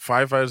like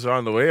firefighters are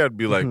on the way, I'd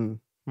be like,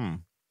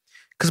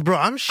 Cause bro,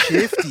 I'm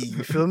shifty.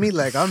 You feel me?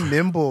 Like I'm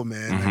nimble,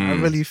 man. Like, I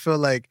really feel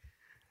like.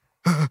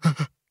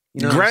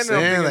 Granted,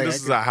 I'm thinking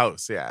this is a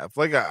house. Yeah, if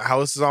like a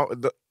house is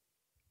on,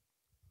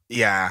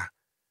 Yeah.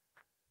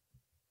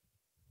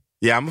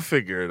 Yeah, I'm gonna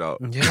figure it out.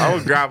 Yeah. I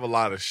would grab a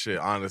lot of shit,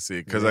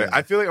 honestly, because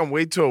I feel like I'm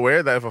way too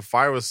aware that if a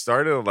fire was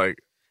started, like,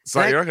 it's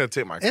not, you're not gonna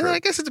take my crib. And I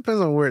guess it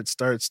depends on where it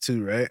starts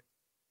too, right?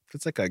 If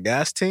it's like a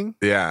gas ting.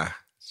 Yeah.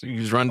 So you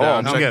just run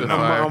down. I'm getting out.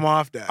 I'm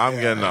off that. I'm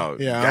getting out.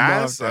 Yeah,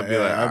 gas, I'm off I'd that. be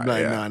like, I'm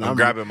like, yeah, nah, I'm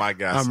grabbing my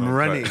gas. I'm and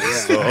running. cutting. Yeah.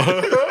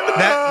 So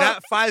that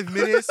 5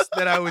 minutes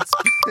that I would.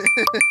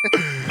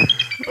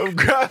 I'm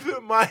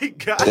grabbing my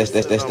gas.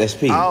 That's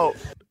peak. Out.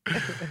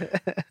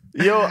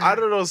 Yo, I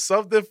don't know,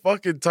 something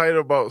fucking tight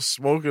about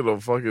smoking a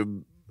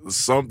fucking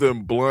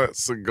something blunt,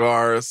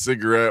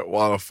 cigarette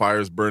while a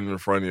fire's burning in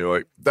front of you.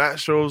 Like, that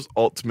shows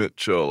ultimate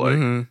chill. Like,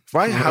 if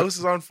my house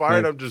is on fire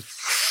and I'm just,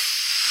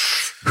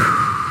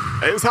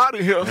 hey, it's hot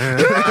in here.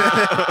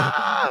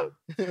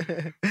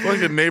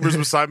 Fucking neighbors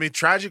beside me.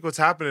 Tragic, what's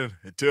happening?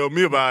 Tell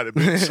me about it,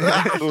 bitch.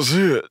 Oh,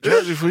 shit.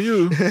 Tragic for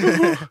you.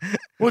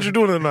 What you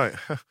doing tonight?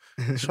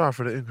 Sorry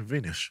for the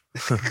inconvenience.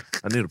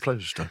 I need a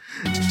pleasure stay.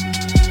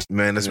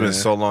 Man, it's been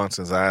so long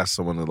since I asked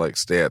someone to like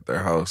stay at their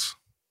house.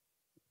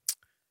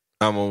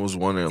 I'm always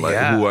wondering like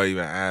who I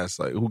even asked,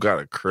 like who got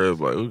a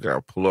crib, like who got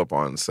to pull up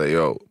on and say,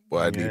 yo, boy,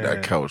 I need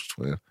that couch,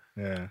 twin.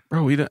 Yeah,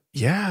 bro, we don't.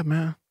 Yeah,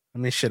 man. I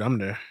mean, shit, I'm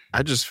there.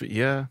 I just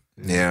Yeah.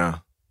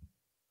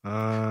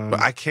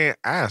 But I can't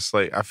ask.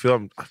 Like, I feel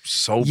I'm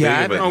so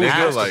yeah, big of a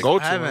nigga. Like, go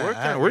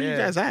to where you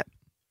guys at?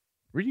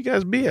 Where you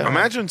guys be at?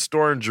 Imagine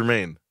storing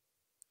Jermaine.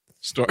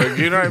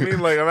 You know what I mean?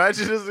 Like,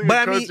 imagine this nigga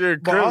But comes to your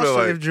crib. but also,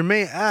 like, if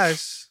Jermaine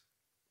asks,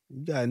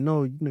 you gotta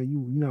know, you're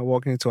not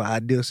walking into an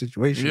ideal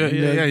situation.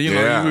 Yeah. You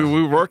know,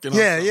 we working.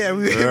 Yeah,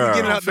 we getting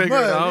out the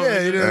mud. Yeah,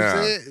 you know what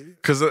I'm saying?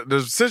 Because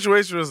the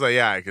situation was like,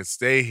 I could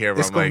stay here.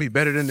 But It's I'm gonna like, be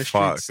better than the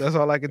fuck. streets. That's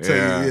all I can tell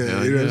you.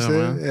 Yeah, you know what I'm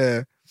saying? man.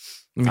 Yeah.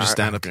 You just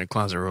stand up in your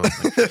closet roll, like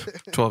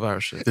 12-hour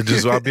shit.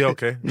 I'll be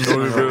okay.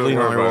 Don't even really Lean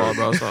on worry your wall,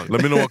 about bro. it.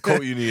 Let me know what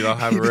coat you need. I'll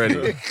have it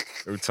ready.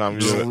 Every time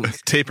you do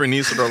it. Tape your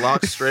knees so they're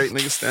locked straight.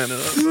 Nigga standing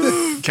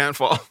up. Can't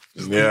fall.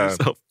 Just leave Yeah.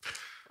 yourself.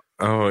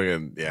 Oh,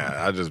 and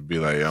I just be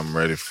like, I'm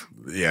ready.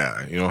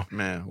 You know.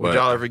 Man, would But-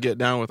 y'all ever get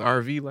down with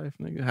RV life,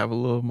 nigga? Have a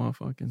little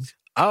motherfucking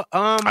I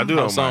do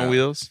house it on my,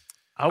 wheels.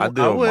 I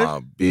do it would. my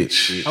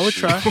bitch. I would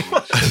try.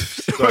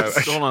 Sorry,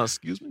 Hold on,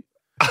 excuse me.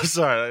 I'm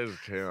sorry. That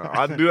just came out.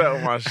 I do that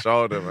with my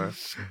shoulder, man.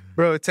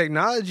 Bro,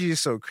 technology is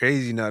so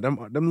crazy now. Them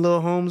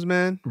little homes,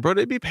 man. Bro,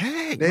 they be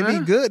packed. They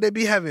man. be good. They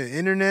be having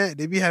internet.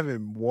 They be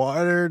having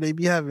water. They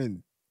be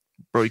having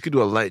Bro, you could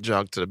do a light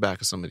jog to the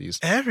back of some of these.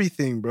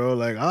 everything, bro.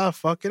 Like, I'll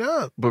fuck it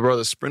up. But bro,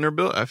 the Sprinter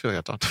built, I feel like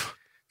I talked about.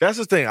 That's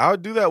the thing. I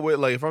would do that with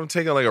like if I'm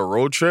taking like a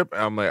road trip.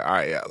 And I'm like, all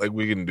right, like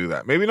we can do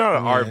that. Maybe not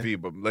an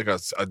RV, but like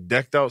a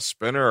decked out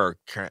spinner or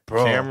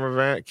camper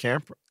van,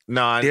 camper.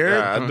 No, I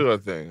do a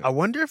thing I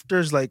wonder if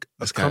there's like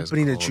a This guy's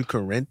company that cold. you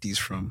can rent these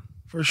from.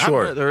 for I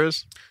sure. bet there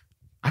is.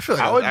 I feel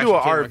like I would do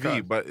an actually came RV,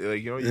 across. but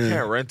like, you know, you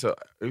can't rent a.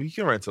 You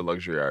can rent a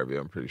luxury RV.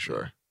 I'm pretty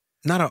sure.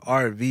 Not an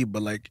RV,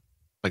 but like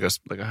like a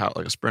Sprinter. like a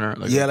I'd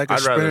rather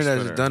sprinter a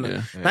that's sprinter. done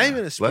it. Yeah. Not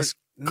even a sprinter.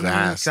 Less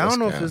gas, I don't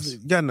know less if gas.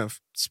 you got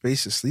enough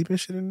space to sleep and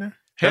shit in there.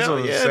 That's Hell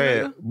what I'm yeah,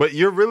 saying. nigga. But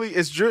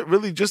it's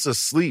really just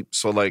asleep.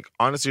 So like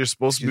honestly, you're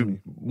supposed to be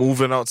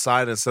moving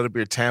outside and set up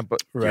your tent,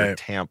 your Right.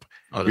 tent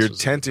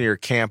and your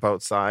camp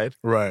outside.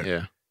 Right.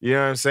 Yeah. You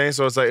know what I'm saying?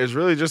 So it's like it's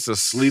really just a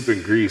sleep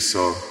in Greece.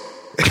 So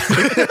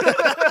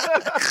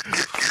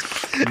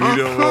you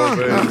don't know,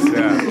 man.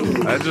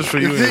 Yeah, that's just for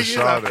you The and your thing is,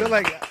 I shoulder. feel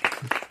like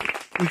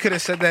we could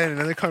have said that in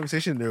another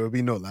conversation. There would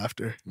be no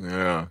laughter.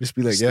 Yeah. Just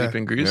be like, Sleep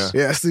in Greece.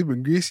 yeah, sleep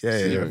in Greece. Yeah,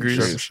 Sleep yeah, in for Greece.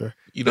 sure, for sure.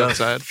 Eat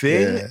outside.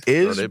 Thing Yeah.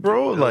 is, they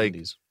bro, build like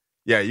these.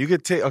 yeah, you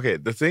could take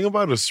the thing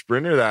about a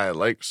sprinter that I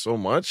like so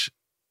much,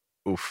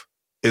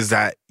 is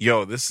that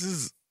this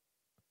is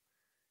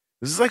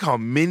like a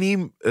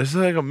mini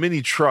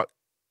truck.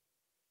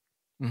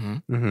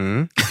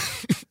 Mm-hmm.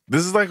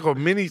 This is like a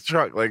mini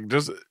truck. Like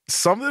just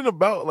something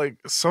about like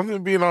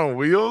something being on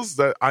wheels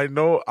that I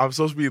know I'm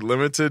supposed to be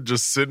limited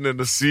just sitting in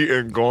the seat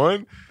and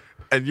going.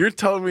 And you're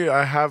telling me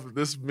I have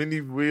this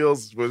mini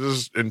wheels but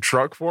just in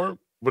truck form,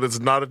 but it's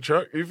not a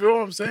truck. You feel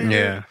what I'm saying?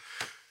 Yeah.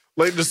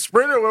 Like the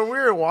Sprinter, when we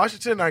were in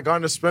Washington, I got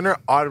in the Sprinter,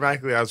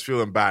 automatically I was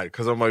feeling bad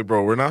because I'm like,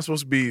 bro, we're not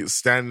supposed to be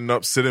standing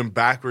up, sitting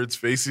backwards,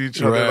 facing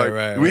each other. Right, like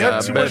right, we right.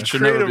 had too Yeah, much it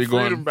should never creative be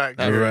going freedom back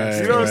that there. Right,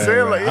 You know what I'm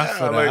saying? Like, I yeah,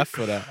 feel that. like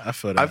I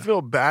feel that. I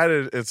feel bad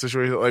in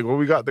situations like when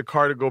we got the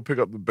car to go pick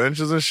up the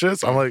benches and shit.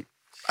 So I'm like,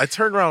 I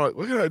turned around like,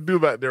 what can I do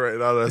back there right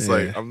now? That's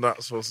like I'm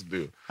not supposed to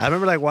do. I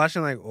remember like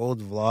watching like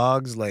old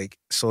vlogs, like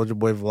Soldier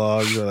Boy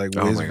vlogs or like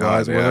Oh Wiz my vlogs,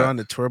 God, where yeah. they're on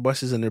the tour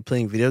buses and they're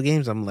playing video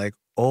games. I'm like,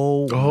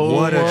 Oh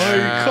what a my treat!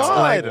 God.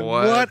 Like,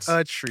 What? what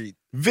a treat!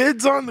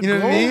 Vids on the You know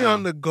go. what I mean?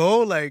 On the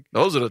go, like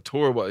Those are the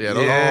tour bus. Yeah,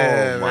 those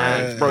Yeah, oh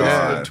man. bro, this is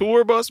God. the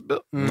tour bus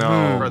built.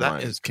 No, bro, that my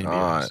is God.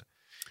 convenient.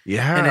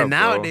 Yeah, and then bro.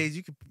 nowadays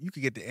you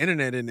could get the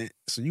internet in it,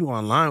 so you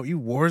online, you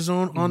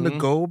Warzone on the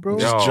go, bro. Yo,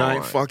 Just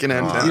giant my fucking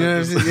God. antenna. You know what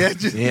I'm saying? Yeah,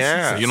 just,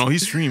 Yeah. You know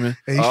he's streaming.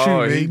 Hey, Oh,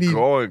 true, man. he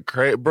going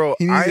crazy, bro.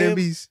 He needs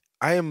MBs.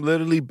 I am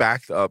literally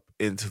backed up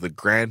into the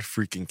Grand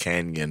freaking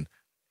Canyon,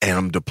 and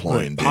I'm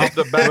deploying. dude. Pop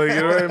the back. Like, you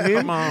know what I mean?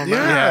 Come on, man.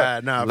 Yeah, Yeah,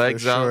 nah,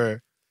 Legs for out.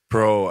 sure.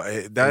 bro.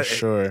 That For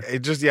sure.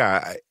 It just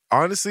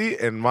honestly,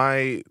 in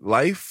my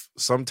life,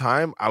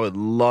 sometime I would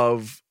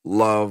love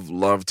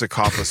to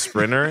cop a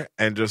Sprinter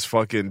and just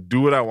fucking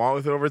do what I want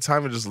with it over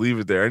time and just leave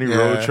it there. Any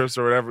road trips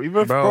or whatever.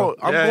 Even if, bro,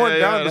 I'm going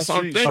down the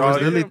street. I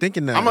was really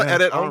thinking that. I'm gonna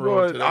edit on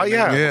road. Oh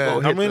yeah.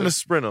 I'm in the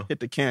Sprinter. Hit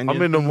the canyon.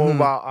 I'm in the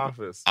mobile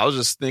office. I was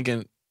just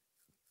thinking.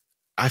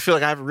 I feel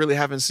like I really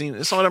haven't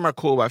seen. Some of them are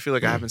cool, but I feel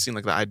like I haven't seen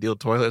like the ideal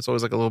toilet. It's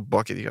always like a little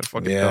bucket you gotta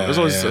fucking dump. There's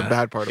always a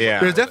bad part about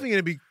it. There's definitely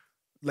gonna be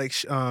like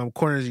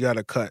corners you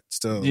gotta cut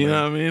still. You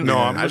know what I mean? No,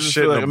 I just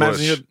feel like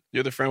imagine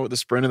you're the friend with the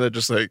Sprinter that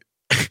just like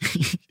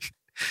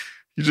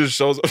he just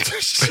shows up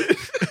to shit.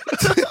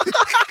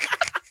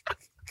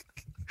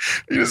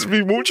 He just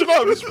be mooching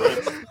off his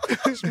friends.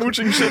 He's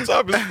mooching shits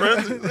off his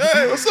friends.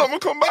 Hey, what's up? I'm gonna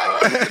come by.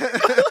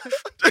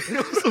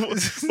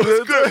 What's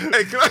good?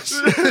 Hey, can I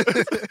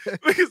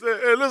Nigga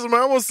said, hey, listen,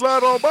 man, I'm gonna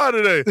slide on by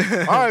today.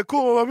 All right,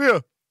 cool, I'm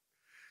here.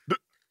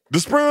 The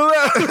Sprinter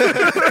left.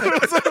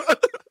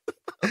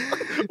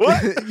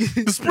 What?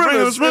 The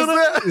Sprinter.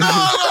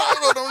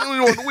 No,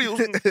 you want the wheels.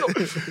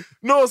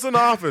 No, it's in the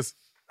office.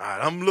 All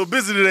right, I'm a little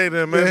busy today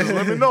then, man. Just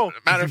let me know.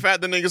 Matter of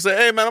fact, the nigga said,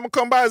 hey, man, I'm gonna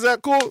come by. Is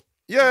that cool?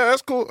 Yeah,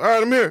 that's cool. All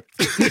right, I'm here.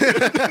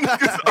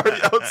 Niggas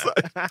already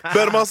outside.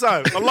 Bet I'm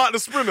outside. Unlock the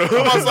Sprinter.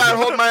 I'm outside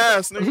holding my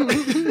ass,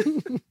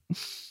 nigga.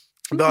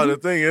 No, the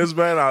thing is,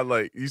 man, I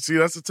like, you see,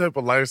 that's the type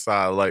of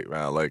lifestyle I like,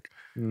 man. Like,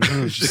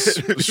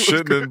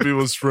 shitting in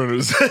people's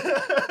Sprinters.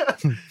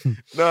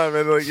 No,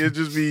 man, like, it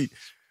just be,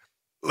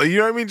 like, you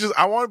know what I mean? Just,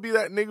 I want to be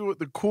that nigga with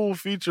the cool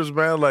features,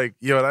 man. Like,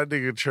 yo, that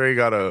nigga Trey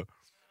got a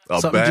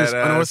something badass just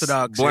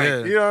unorthodox blank.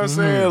 yeah. You know what I'm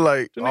saying?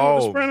 Like,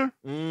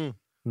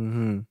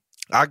 Sprinter?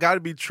 I got to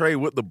be Trey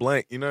with the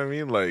blank. You know what I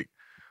mean? Like,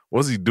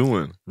 what's he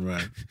doing?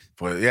 Right.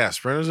 But yeah,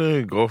 Sprinters don't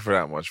even go for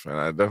that much, man.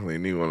 I definitely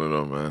need one of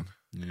them, man.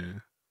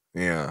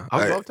 Yeah. I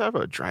would love to have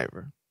a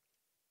driver.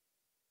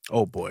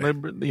 Oh boy. Like,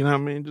 you know what I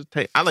mean? Just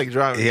take. I like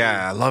driving.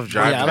 Yeah, I love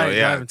driving. I like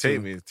driving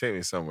take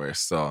me somewhere.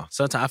 So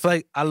sometimes I feel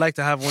like I like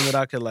to have one that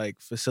I could like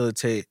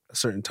facilitate a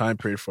certain time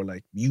period for.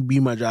 Like, you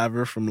be my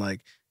driver from like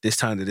this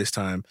time to this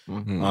time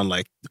on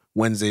like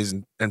Wednesdays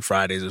and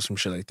Fridays or some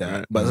shit like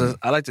that. But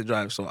I like to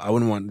drive, so I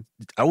wouldn't want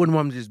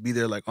to just be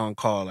there like on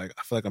call. Like,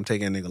 I feel like I'm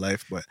taking a nigga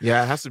life, but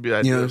yeah, it has to be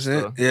that. You know what I'm saying?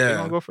 Stuff. Yeah, you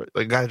don't go for it.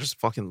 Like, guy just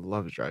fucking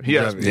loves driving.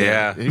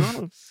 Yeah. You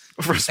wanna,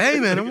 hey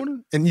man, I want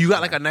to. And you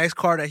got like a nice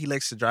car that he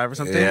likes to drive or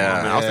something.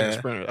 Yeah, I was thinking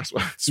Sprinter. That's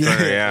why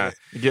Sprinter. Yeah,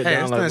 you get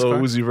down like nice little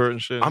car. Uzi Vert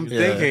and shit. I'm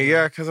thinking,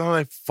 because I'm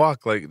like,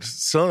 fuck, like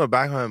still in the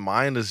back of my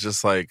mind is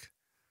just like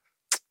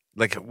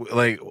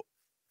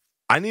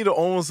I need to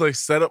almost like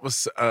set up a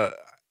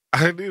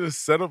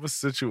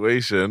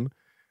situation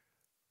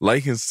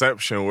like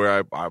Inception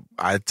where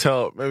I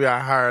tell, maybe I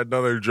hire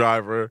another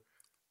driver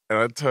and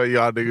I tell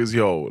y'all niggas,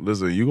 yo,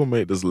 listen, you gonna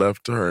make this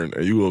left turn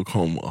and you gonna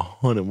come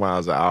 100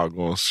 miles an hour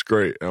going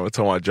straight. And I'm gonna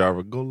tell my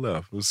driver, go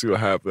left. We'll see what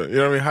happens. You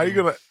know what I mean?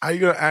 How you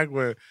gonna act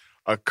when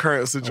a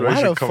current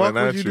situation coming at you? Why the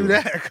fuck would you do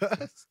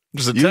that?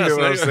 Just a You test. know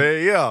what I'm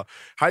saying? Yeah.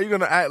 How you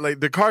gonna act? Like,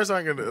 the cars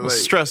aren't gonna like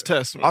Stress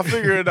test. I'll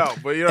figure it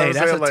out. But you know Hey, what I'm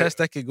that's saying? a Like, test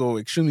that could go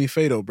extremely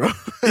fatal, bro.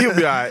 he'll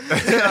be all right.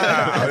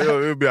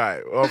 He'll be all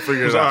right. I'll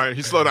figure He's it all out. right.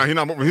 He slowed down. He's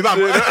not moving.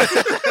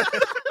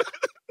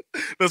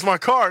 That's my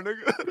car,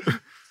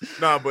 nigga.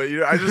 Nah, but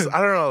I don't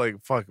know,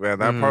 like, fuck, man.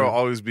 That part will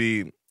always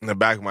be in the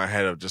back of my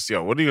head of just,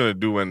 yo, what are you gonna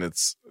do when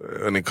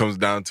it comes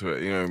down to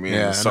it? You know what I mean?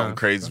 Yeah, Something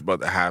crazy is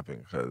about to happen,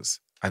 because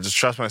I just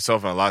trust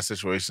myself in a lot of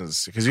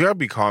situations. Because you gotta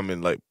be calm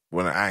in, like,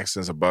 when an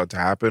accident's about to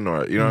happen,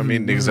 or you know what I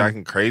mean, niggas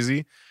acting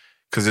crazy.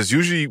 Because it's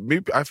usually,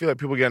 maybe I feel like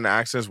people get into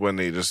accidents when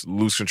they just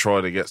lose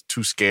control. They get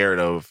too scared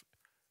of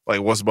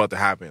like what's about to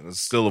happen. It's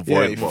still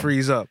avoidable. You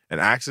freeze up. An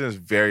accident is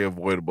very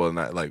avoidable in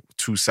that like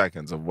 2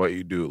 seconds of what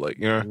you do. Like,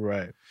 you know,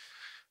 Right.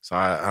 So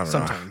I don't know.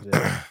 Sometimes,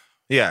 yeah.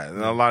 Yeah, in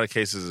a lot of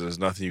cases, there's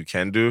nothing you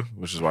can do,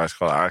 which is why it's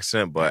called an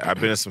accident. But I've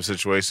been in some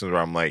situations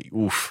where I'm like,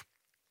 oof,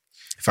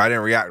 if I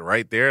didn't react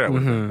right there, that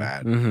would have been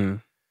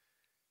bad.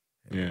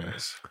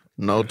 Yes.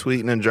 No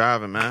tweeting and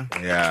driving, man.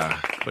 Yeah.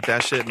 Put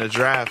that shit in the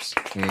drafts.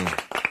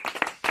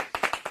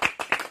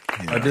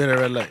 I did a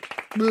red light.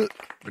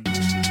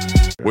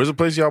 Where's the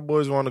place y'all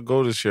boys want to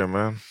go this year,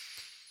 man?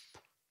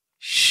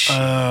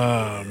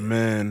 Oh,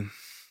 man.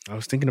 I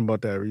was thinking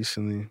about that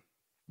recently.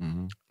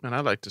 Man,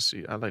 I'd like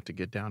to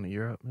get down to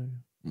Europe,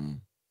 maybe.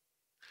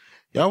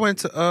 Y'all went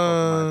to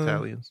My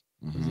Italians.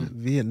 was it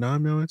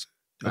Vietnam y'all went to?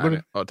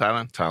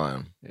 Thailand?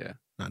 Thailand. Yeah.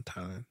 Not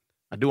Thailand.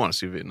 I do want to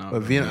see Vietnam.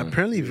 But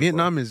apparently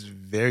Vietnam is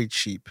very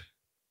cheap.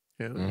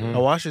 Yeah. I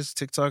watched this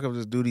TikTok of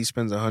this dude. He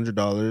spends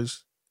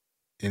 $100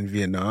 in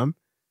Vietnam,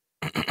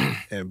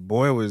 and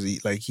boy was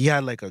he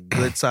had like a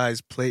good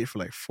sized plate for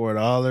like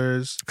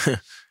 $4.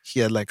 He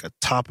had like a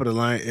top of the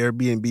line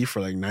Airbnb for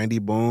like 90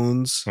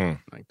 bones.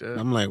 Like that. And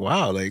I'm like,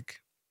 wow,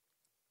 like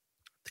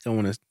I think I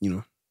want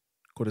to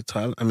go to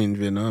Thailand. I mean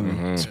Vietnam.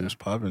 And see what's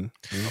popping.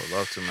 I would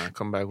love to, man.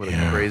 Come back with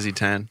a crazy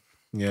 10.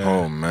 Yeah.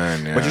 Oh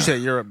man. Yeah. But you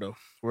said Europe though.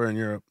 We're in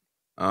Europe.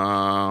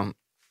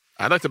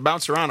 I'd like to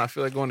bounce around. I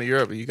feel like going to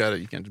Europe, you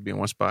can't just be in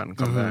one spot and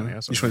come back. You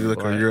just want to do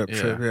like a Europe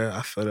trip. Yeah. Yeah,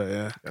 I feel that.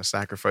 Yeah. Got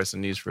sacrifice the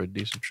needs for a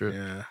decent trip.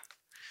 Yeah.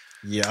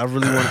 Yeah, I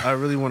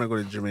really want to go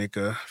to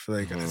Jamaica. I feel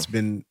like it's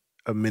been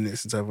a minute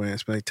since I went.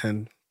 It's been like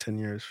 10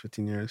 years,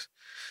 15 years.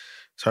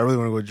 So I really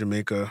want to go to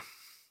Jamaica.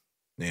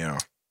 Yeah.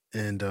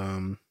 And I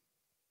want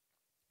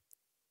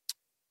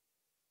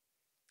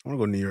to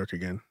go to New York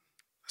again.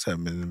 I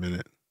haven't been in a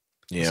minute.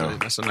 Yeah.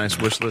 That's a nice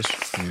wish list.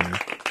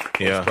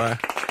 Yeah.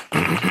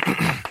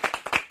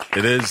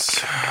 It is.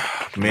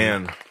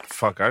 Man,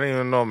 fuck. I don't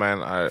even know,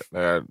 man. I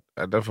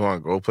definitely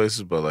want to go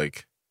places, but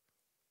like.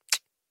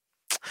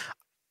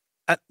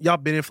 Y'all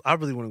been in. I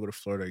really want to go to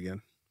Florida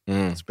again.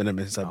 It's been a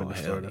minute since I've been to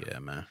Florida. Yeah,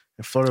 man.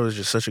 And Florida was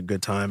just such a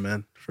good time,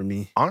 man, for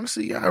me.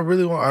 Honestly, yeah, I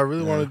really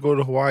want to go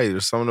to Hawaii.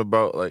 There's something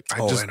about like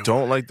I just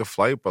don't like the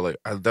flight, but like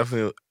I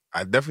definitely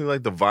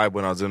like the vibe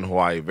when I was in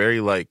Hawaii. Very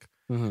like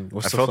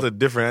I felt a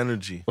different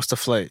energy. What's the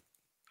flight?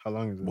 How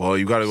long is it? Well,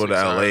 you got to go to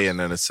LA and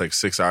then it's like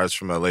 6 hours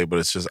from LA, but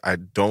it's just I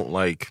don't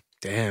like.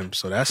 Damn,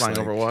 so that's flying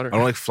like, over water. I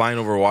don't like flying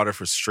over water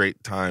for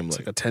straight time. It's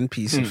like a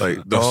 10-piece. Like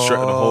the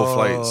whole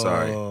flight.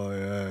 Sorry.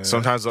 Yeah.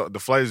 Sometimes the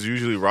flight is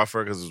usually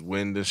rougher because it's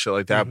wind and shit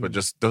like that. But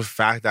just the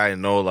fact that I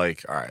know,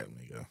 like, all right, let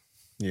me go.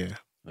 Yeah.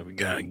 Like, we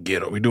gotta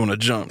get it. We're doing a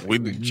jump. You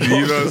know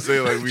what I'm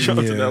saying? Like we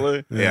jumped to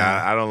LA.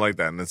 Yeah, I don't like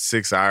that. And it's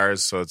 6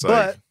 hours, so it's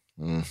But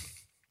like.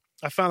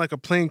 I found like a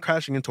plane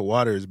crashing into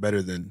water is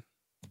better than.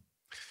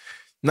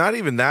 Not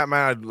even that,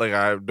 man.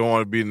 I don't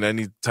want to be in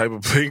any type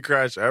of plane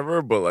crash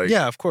ever, but like,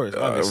 Yeah, of course.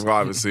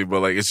 obviously,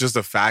 but like, it's just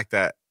the fact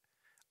that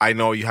I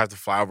know you have to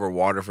fly over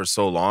water for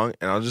so long.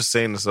 And I was just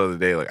saying this the other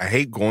day, like, I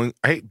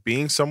hate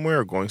being somewhere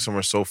or going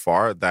somewhere so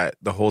far that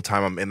the whole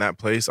time I'm in that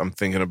place, I'm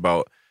thinking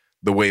about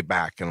the way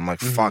back, and I'm like,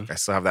 fuck, I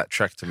still have that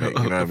trek to make.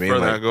 You know what I mean? The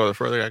further I go, the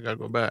further I gotta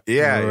go back.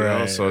 Yeah, you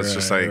know. So it's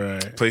just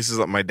like places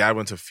like my dad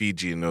went to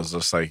Fiji, and it was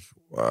just like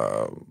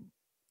it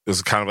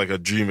was kind of like a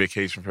dream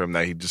vacation for him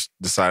that he just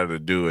decided to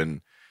do,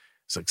 and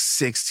it's like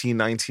 16,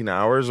 19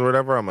 hours or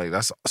whatever. I'm like,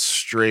 that's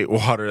straight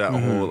water that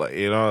whole, like,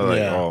 you know,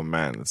 like, oh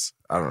man, it's,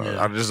 I don't know.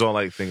 I just don't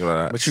like thinking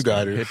about that. But you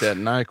got it. Hit that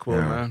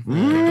NyQuil,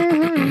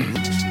 man.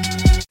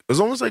 It was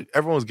almost like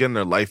everyone was getting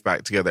their life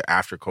back together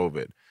after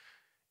COVID.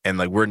 And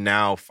like, we're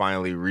now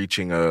finally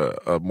reaching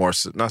a more,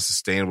 not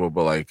sustainable,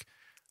 but like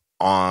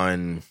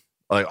on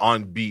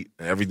beat.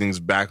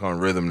 Everything's back on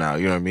rhythm now.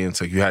 You know what I mean? It's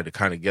like you had to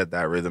kind of get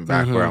that rhythm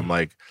back where I'm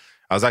like,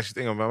 I was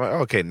actually thinking about,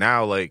 like, okay,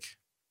 now like,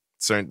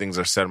 certain things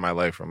are set in my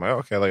life. I'm like,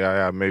 okay, like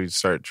I maybe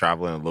start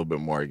traveling a little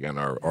bit more again,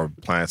 or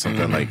plan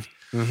something like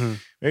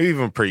maybe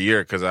even per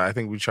year, because I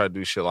think we try to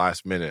do shit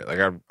last minute. Like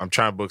I'm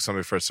trying to book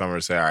something for summer.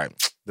 Say, all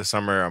right, this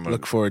summer I'm gonna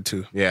look forward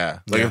to.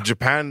 Yeah, like if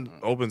Japan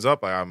opens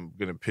up, I'm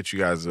gonna pitch you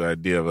guys the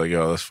idea of like,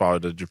 yo, let's follow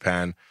to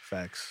Japan.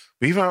 Facts.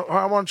 But even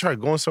I want to try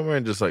going somewhere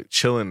and just like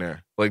chilling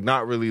there, like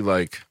not really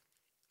like.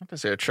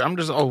 I'm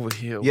just over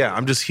here. Yeah,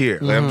 I'm just here.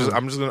 Like I'm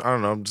just gonna. I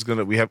don't know. I'm just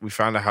gonna. We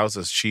found a house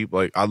that's cheap.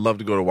 Like I'd love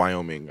to go to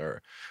Wyoming,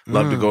 or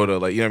love to go to,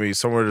 like, you know what I mean,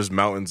 somewhere there's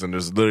mountains and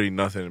there's literally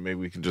nothing, and maybe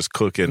we can just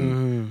cook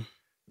and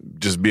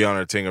just be on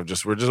our thing of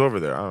we're just over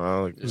there. I don't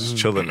know, like just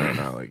chilling right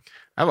now. Like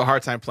I have a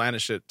hard time planning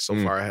shit so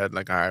far ahead.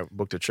 Like I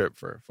booked a trip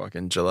for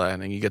fucking July,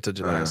 and then you get to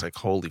July, it's like,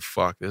 holy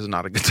fuck, this is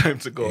not a good time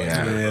to go.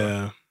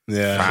 Yeah. It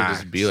should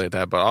just be like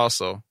that. But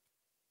also,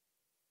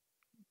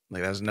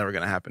 like, that's never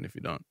gonna happen if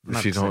you don't.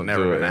 If you don't,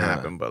 never do it, gonna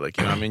happen. But like,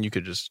 you know what I mean? You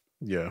could just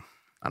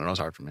I don't know.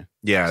 It's hard for me.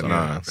 Yeah, So, no,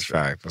 for that's a sure.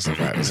 fact. That's a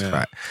fact. That's a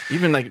fact.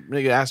 Even like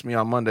nigga asked me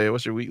on Monday,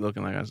 "What's your week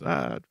looking like?" I said,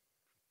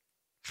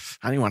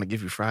 I didn't want to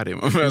give you Friday.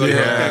 Like,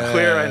 I'm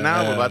clear right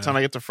now, but by the time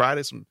I get to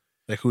Friday, some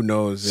like, who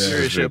knows?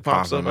 serious shit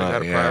pops up. I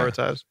gotta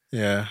prioritize.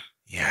 Yeah,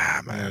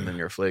 man. And then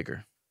you're a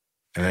flaker.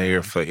 And then you're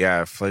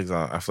I flaked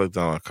on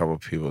a couple of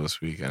people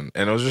this weekend,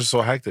 and it was just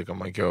so hectic. I'm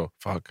like, yo,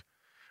 fuck.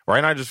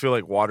 Right now, I just feel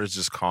like water's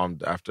just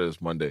calmed after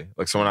this Monday.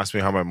 Like, someone asked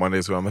me how my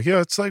Monday's going. I'm like,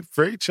 yeah, it's like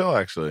very chill,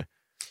 actually.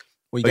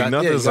 Well, you Like, got,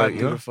 nothing's you got like, through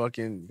you know? the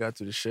fucking, got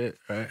through the shit,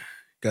 right?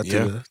 Got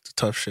through the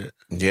tough shit.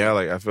 Yeah,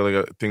 like I feel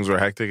like things were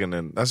hectic, and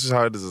then that's just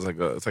how it is.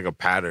 It's like a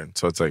pattern.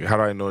 So it's like, how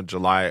do I know in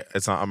July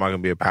I'm not gonna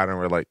be a pattern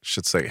where like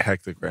shit's like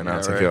hectic right now?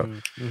 It's like, yo,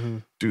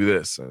 do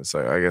this, and it's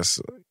like, I guess,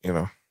 you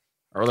know,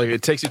 Or like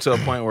it takes you to a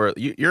point where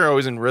you're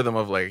always in rhythm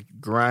of like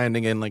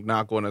grinding and like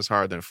not going as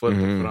hard, then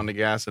flipping, foot on the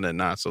gas, and then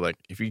not. So like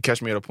if you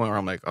catch me at a point where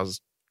I'm like, I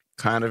was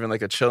kind of in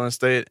like a chilling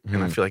state,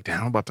 and I feel like,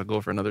 damn, I'm about to go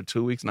for another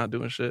 2 weeks not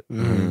doing shit.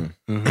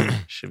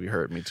 Should be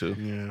hurting me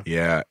too.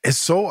 Yeah, it's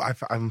so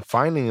I'm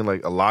finding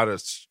like a lot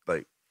of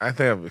like, I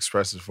think I've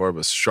expressed this before,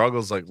 but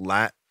struggles like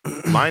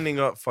lining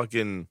up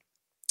fucking,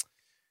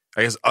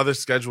 I guess, other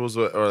schedules,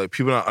 or like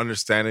people not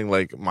understanding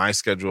like my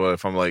schedule.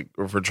 If I'm like,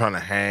 if we're trying to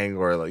hang,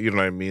 or like, you know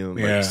what I mean,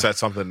 like set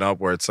something up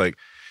where it's like,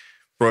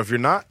 bro, if you're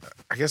not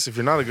a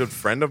good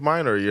friend of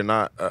mine, or you're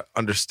not an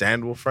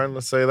understandable friend,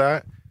 let's say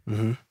that,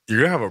 you're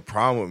gonna have a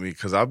problem with me,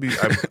 because I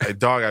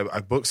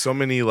booked so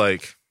many,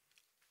 like,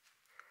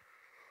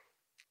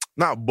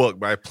 not booked,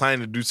 but I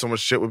plan to do so much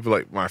shit with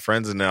like my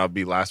friends, and then I'll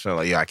be last minute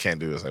like, yeah, I can't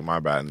do this, like, my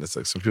bad. And it's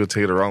like some people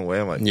take it the wrong way.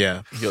 I'm like,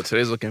 Yeah. Yo,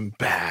 today's looking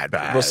bad.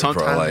 Bro,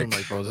 sometimes bro, I'm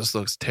like, bro, this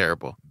looks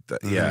terrible.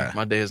 Yeah,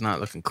 My day is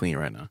not looking clean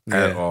right now.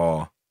 at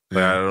all.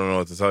 But I don't know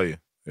what to tell you.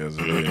 It's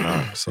really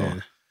not. So,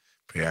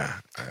 but yeah,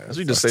 Because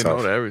we just say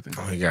no to everything.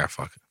 Oh, yeah,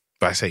 fuck it.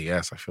 But I say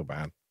yes. I feel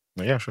bad.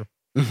 Like, yeah, sure.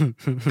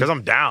 Because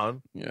I'm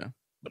down. Yeah.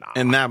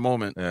 in that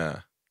moment. Yeah.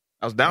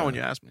 I was down when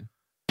you asked me.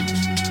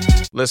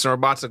 Listen, we're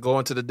about to go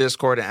into the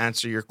Discord and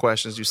answer your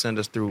questions. You send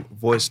us through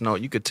voice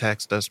note. You could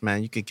text us,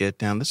 man. You could get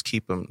down. Let's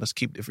keep them.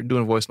 If you're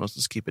doing voice notes,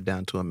 let's keep it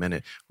down to a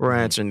minute. We're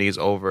answering these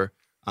over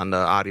on the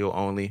audio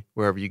only.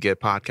 Wherever you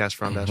get podcasts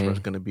from, that's where it's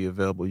going to be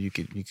available. You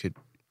could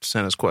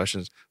send us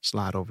questions.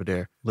 Slide over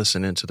there.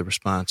 Listen into the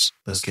response.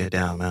 Let's get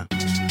down, man.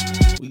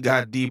 We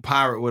got D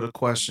Pirate with a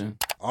question.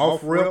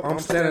 Off rip, I'm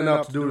standing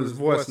up to do this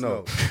voice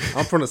note.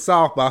 I'm from the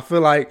South, but I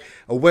feel like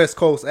a West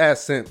Coast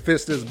accent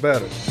fits this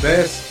better.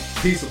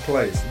 Best pizza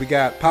place. We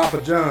got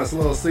Papa John's,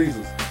 Little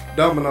Caesars,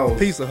 Domino's,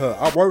 Pizza Hut.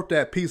 I worked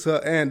at Pizza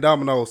Hut and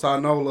Domino's, so I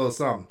know a little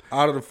something.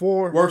 Out of the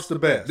 4, worst to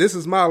best. This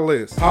is my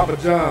list. Papa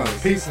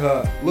John's, Pizza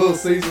Hut, Little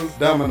Caesars,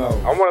 Domino's.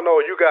 I want to know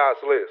you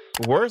guys'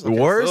 list. Worst? The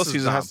worst Little is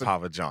Caesars not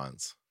Papa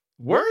John's.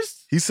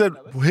 Worst? He said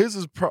his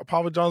is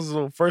Papa John's is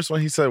the first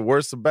one. He said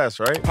worst to best,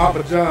 right?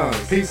 Papa John's,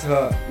 Pizza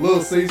Hut,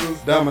 Little Caesars,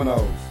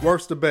 Domino's.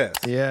 Worst to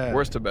best. Yeah.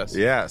 Worst to best.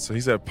 Yeah, so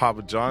he said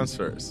Papa John's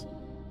first.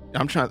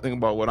 I'm trying to think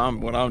about what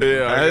I'm. Yeah, that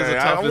is a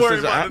tough I'm worried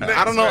decision. about the next,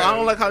 I don't know. man. I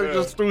don't like how you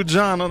just threw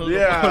John on the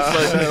Yeah,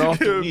 like that off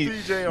the meat.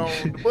 PJ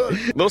on the book.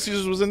 Little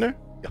Caesars was in there.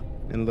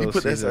 And He Little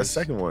put that Caesars.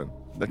 second one.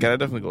 Okay, that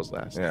definitely goes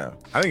last. Yeah,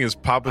 I think it's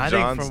Papa I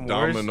think John's, from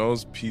worst-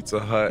 Domino's, Pizza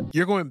Hut.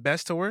 You're going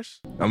best to worst?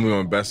 I'm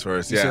going best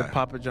first. You Yeah, said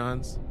Papa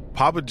John's.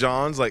 Papa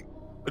John's, like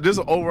just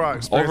an overall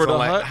experience Over the on,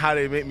 like Hut? how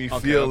they make me Okay,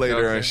 feel okay,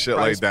 later okay. and shit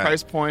Price- like that.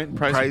 price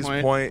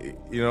point.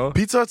 You know,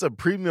 Pizza Hut's a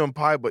premium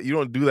pie, but you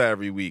don't do that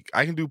every week.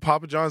 I can do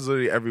Papa John's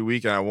literally every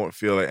week, and I won't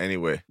feel it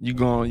anyway. You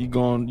going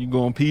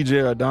PJ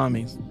or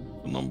Dommy's?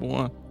 Number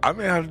one. I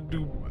may have to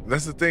do.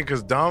 That's the thing,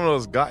 because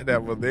Domino's got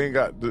that, but they ain't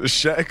got the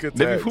Shack Attack.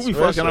 Maybe who be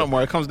fucking up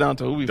more? It comes down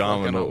to who be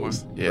Domino's.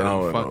 fucking up more. Yeah,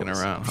 Domino's. fucking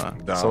around, huh?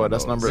 Domino's. So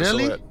that's number.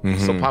 Really?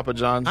 So Papa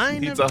John's, I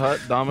ain't Pizza never- Hut,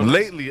 Domino's.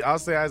 Lately, I'll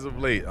say as of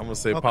late, I'm gonna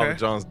say Papa Okay.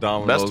 John's,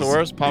 Domino's. Best to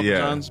worst, Papa Yeah.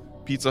 John's,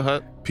 Pizza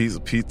Hut.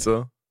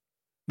 Pizza.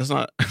 That's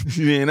not.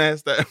 You didn't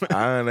ask that.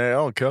 I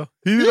don't care.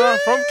 He's not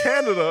from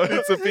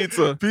Canada.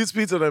 Pizza.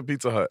 Pizza, then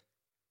Pizza Hut.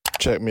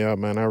 Check me out,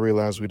 man. I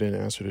realized we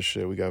didn't answer this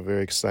shit. We got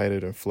very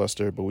excited and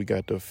flustered, but we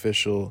got the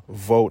official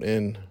vote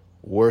in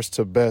worst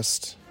to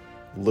best.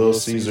 Little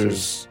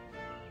Caesars,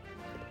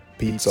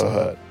 Pizza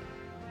Hut,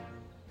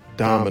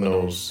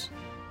 Domino's,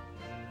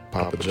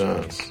 Papa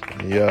John's.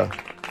 Yeah.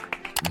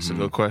 That's a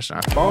good question.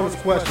 Bonus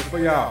question for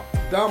y'all.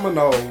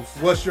 Domino's,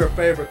 what's your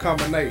favorite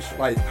combination?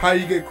 Like, how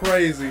you get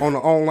crazy on the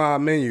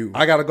online menu?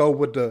 I gotta go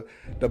with the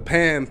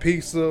pan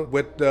pizza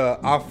with the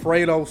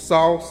Alfredo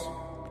sauce,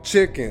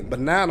 chicken,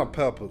 banana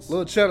peppers,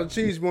 little cheddar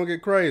cheese. You won't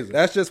get crazy.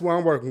 That's just what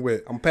I'm working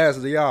with. I'm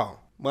passing to y'all.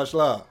 Much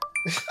love.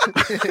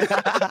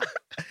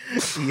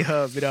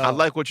 I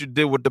like what you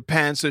did with the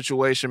pan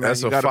situation, man.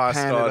 That's you a gotta pan it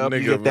five-star up.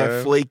 nigga, You get that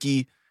man.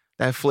 flaky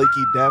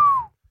depth.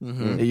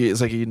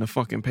 It's like you're eating a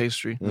fucking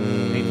pastry.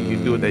 Anything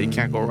you do with that, you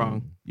can't go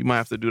wrong. You might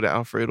have to do the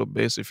Alfredo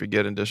base if you're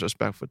getting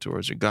disrespectful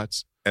towards your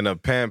guts. And a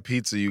pan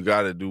pizza, you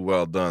got to do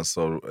well done,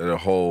 so the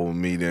whole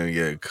meat didn't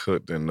get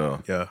cooked in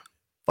the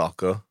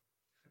fucker.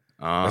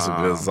 That's a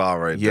good za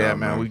right there. Yeah,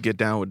 man. We get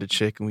down with the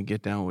chicken. We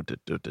get down with the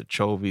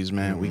chovies,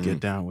 man. We get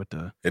down with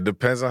the. It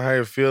depends on how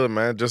you're feeling,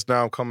 man. Just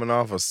now I'm coming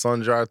off a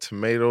sun-dried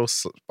tomato,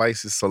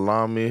 spicy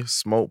salami,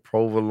 smoked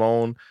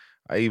provolone.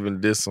 I even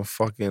did some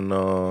fucking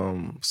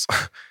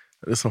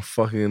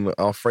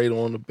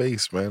Alfredo on the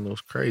base, man. It was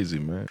crazy,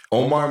 man.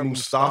 Omar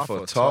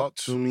Mustafa, talk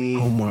to me.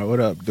 Omar, what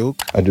up, Duke?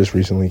 I just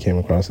recently came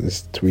across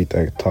this tweet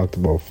that talked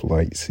about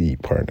flight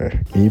seat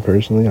partner. Me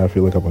personally, I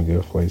feel like I'm a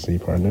good flight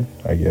seat partner.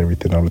 I get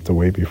everything out of the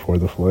way before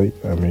the flight.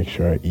 I make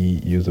sure I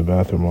eat, use the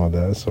bathroom, all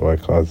that, so I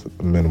cause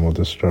minimal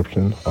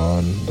disruption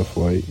on the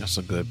flight. That's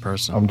a good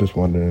person. I'm just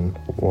wondering,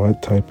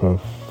 what type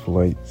of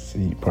flight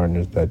seat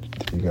partners that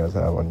you guys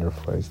have on your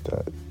flights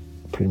that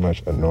pretty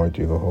much annoyed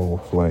you the whole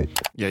flight?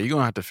 Yeah, you're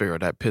gonna have to figure out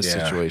that piss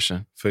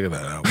situation. Figure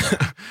that out,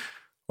 man.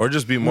 Or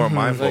just be more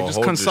mindful. Like, and just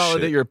hold this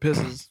consolidate shit. your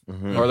pisses.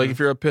 Or like if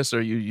you're a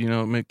pisser, you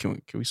know,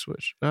 can we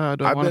switch? I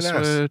don't I've want been to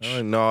asked.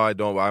 switch. No, I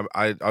don't.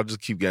 I'll just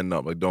keep getting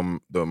up. Like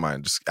don't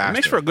mind. Just ask It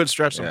makes me. for a good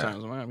stretch Yeah.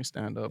 sometimes. Let me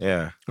stand up.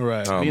 Yeah.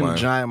 Right. Oh, Being man.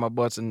 giant, my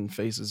butts and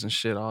faces and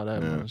shit, all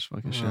that, man. It's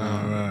fucking shit.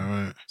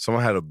 Right.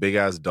 Someone had a big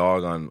ass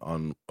dog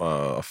on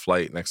a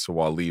flight next to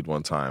Waleed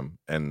one time,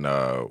 and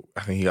I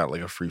think he got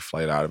like a free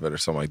flight out of it or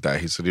something like that.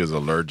 He said he was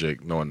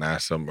allergic. No one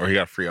asked him, or he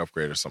got a free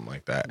upgrade or something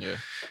like that. Yeah.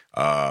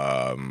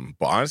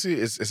 But honestly,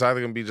 it's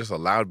either gonna be just a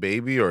loud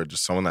baby or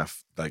just someone that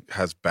like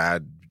has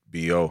bad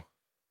BO,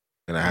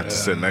 and I have to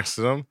sit next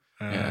to them.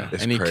 Yeah.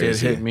 It's Any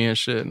crazy. kid hit me and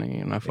shit, and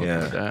you're not fucking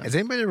with that. Has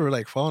anybody ever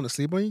like fallen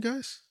asleep on you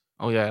guys?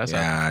 Oh yeah, that's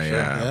happened for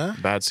sure. Yeah.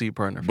 Bad seat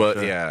partner. For But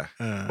sure. yeah,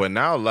 but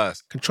now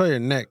less. Control your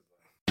neck.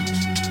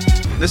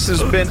 This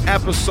has been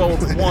episode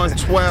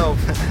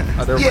 112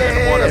 of the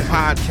Random Order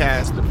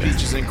Podcast, the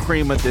Peaches and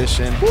Cream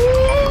edition.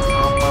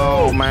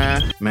 Oh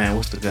man,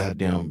 what's the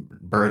goddamn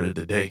bird of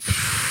the day?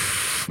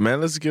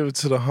 Man, let's give it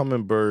to the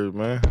hummingbird,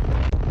 man.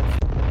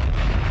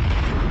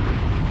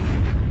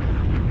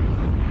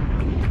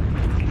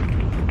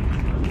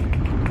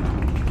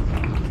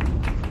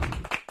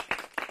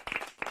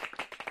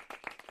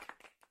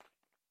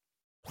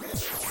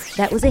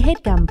 That was a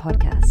HeadGum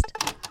podcast.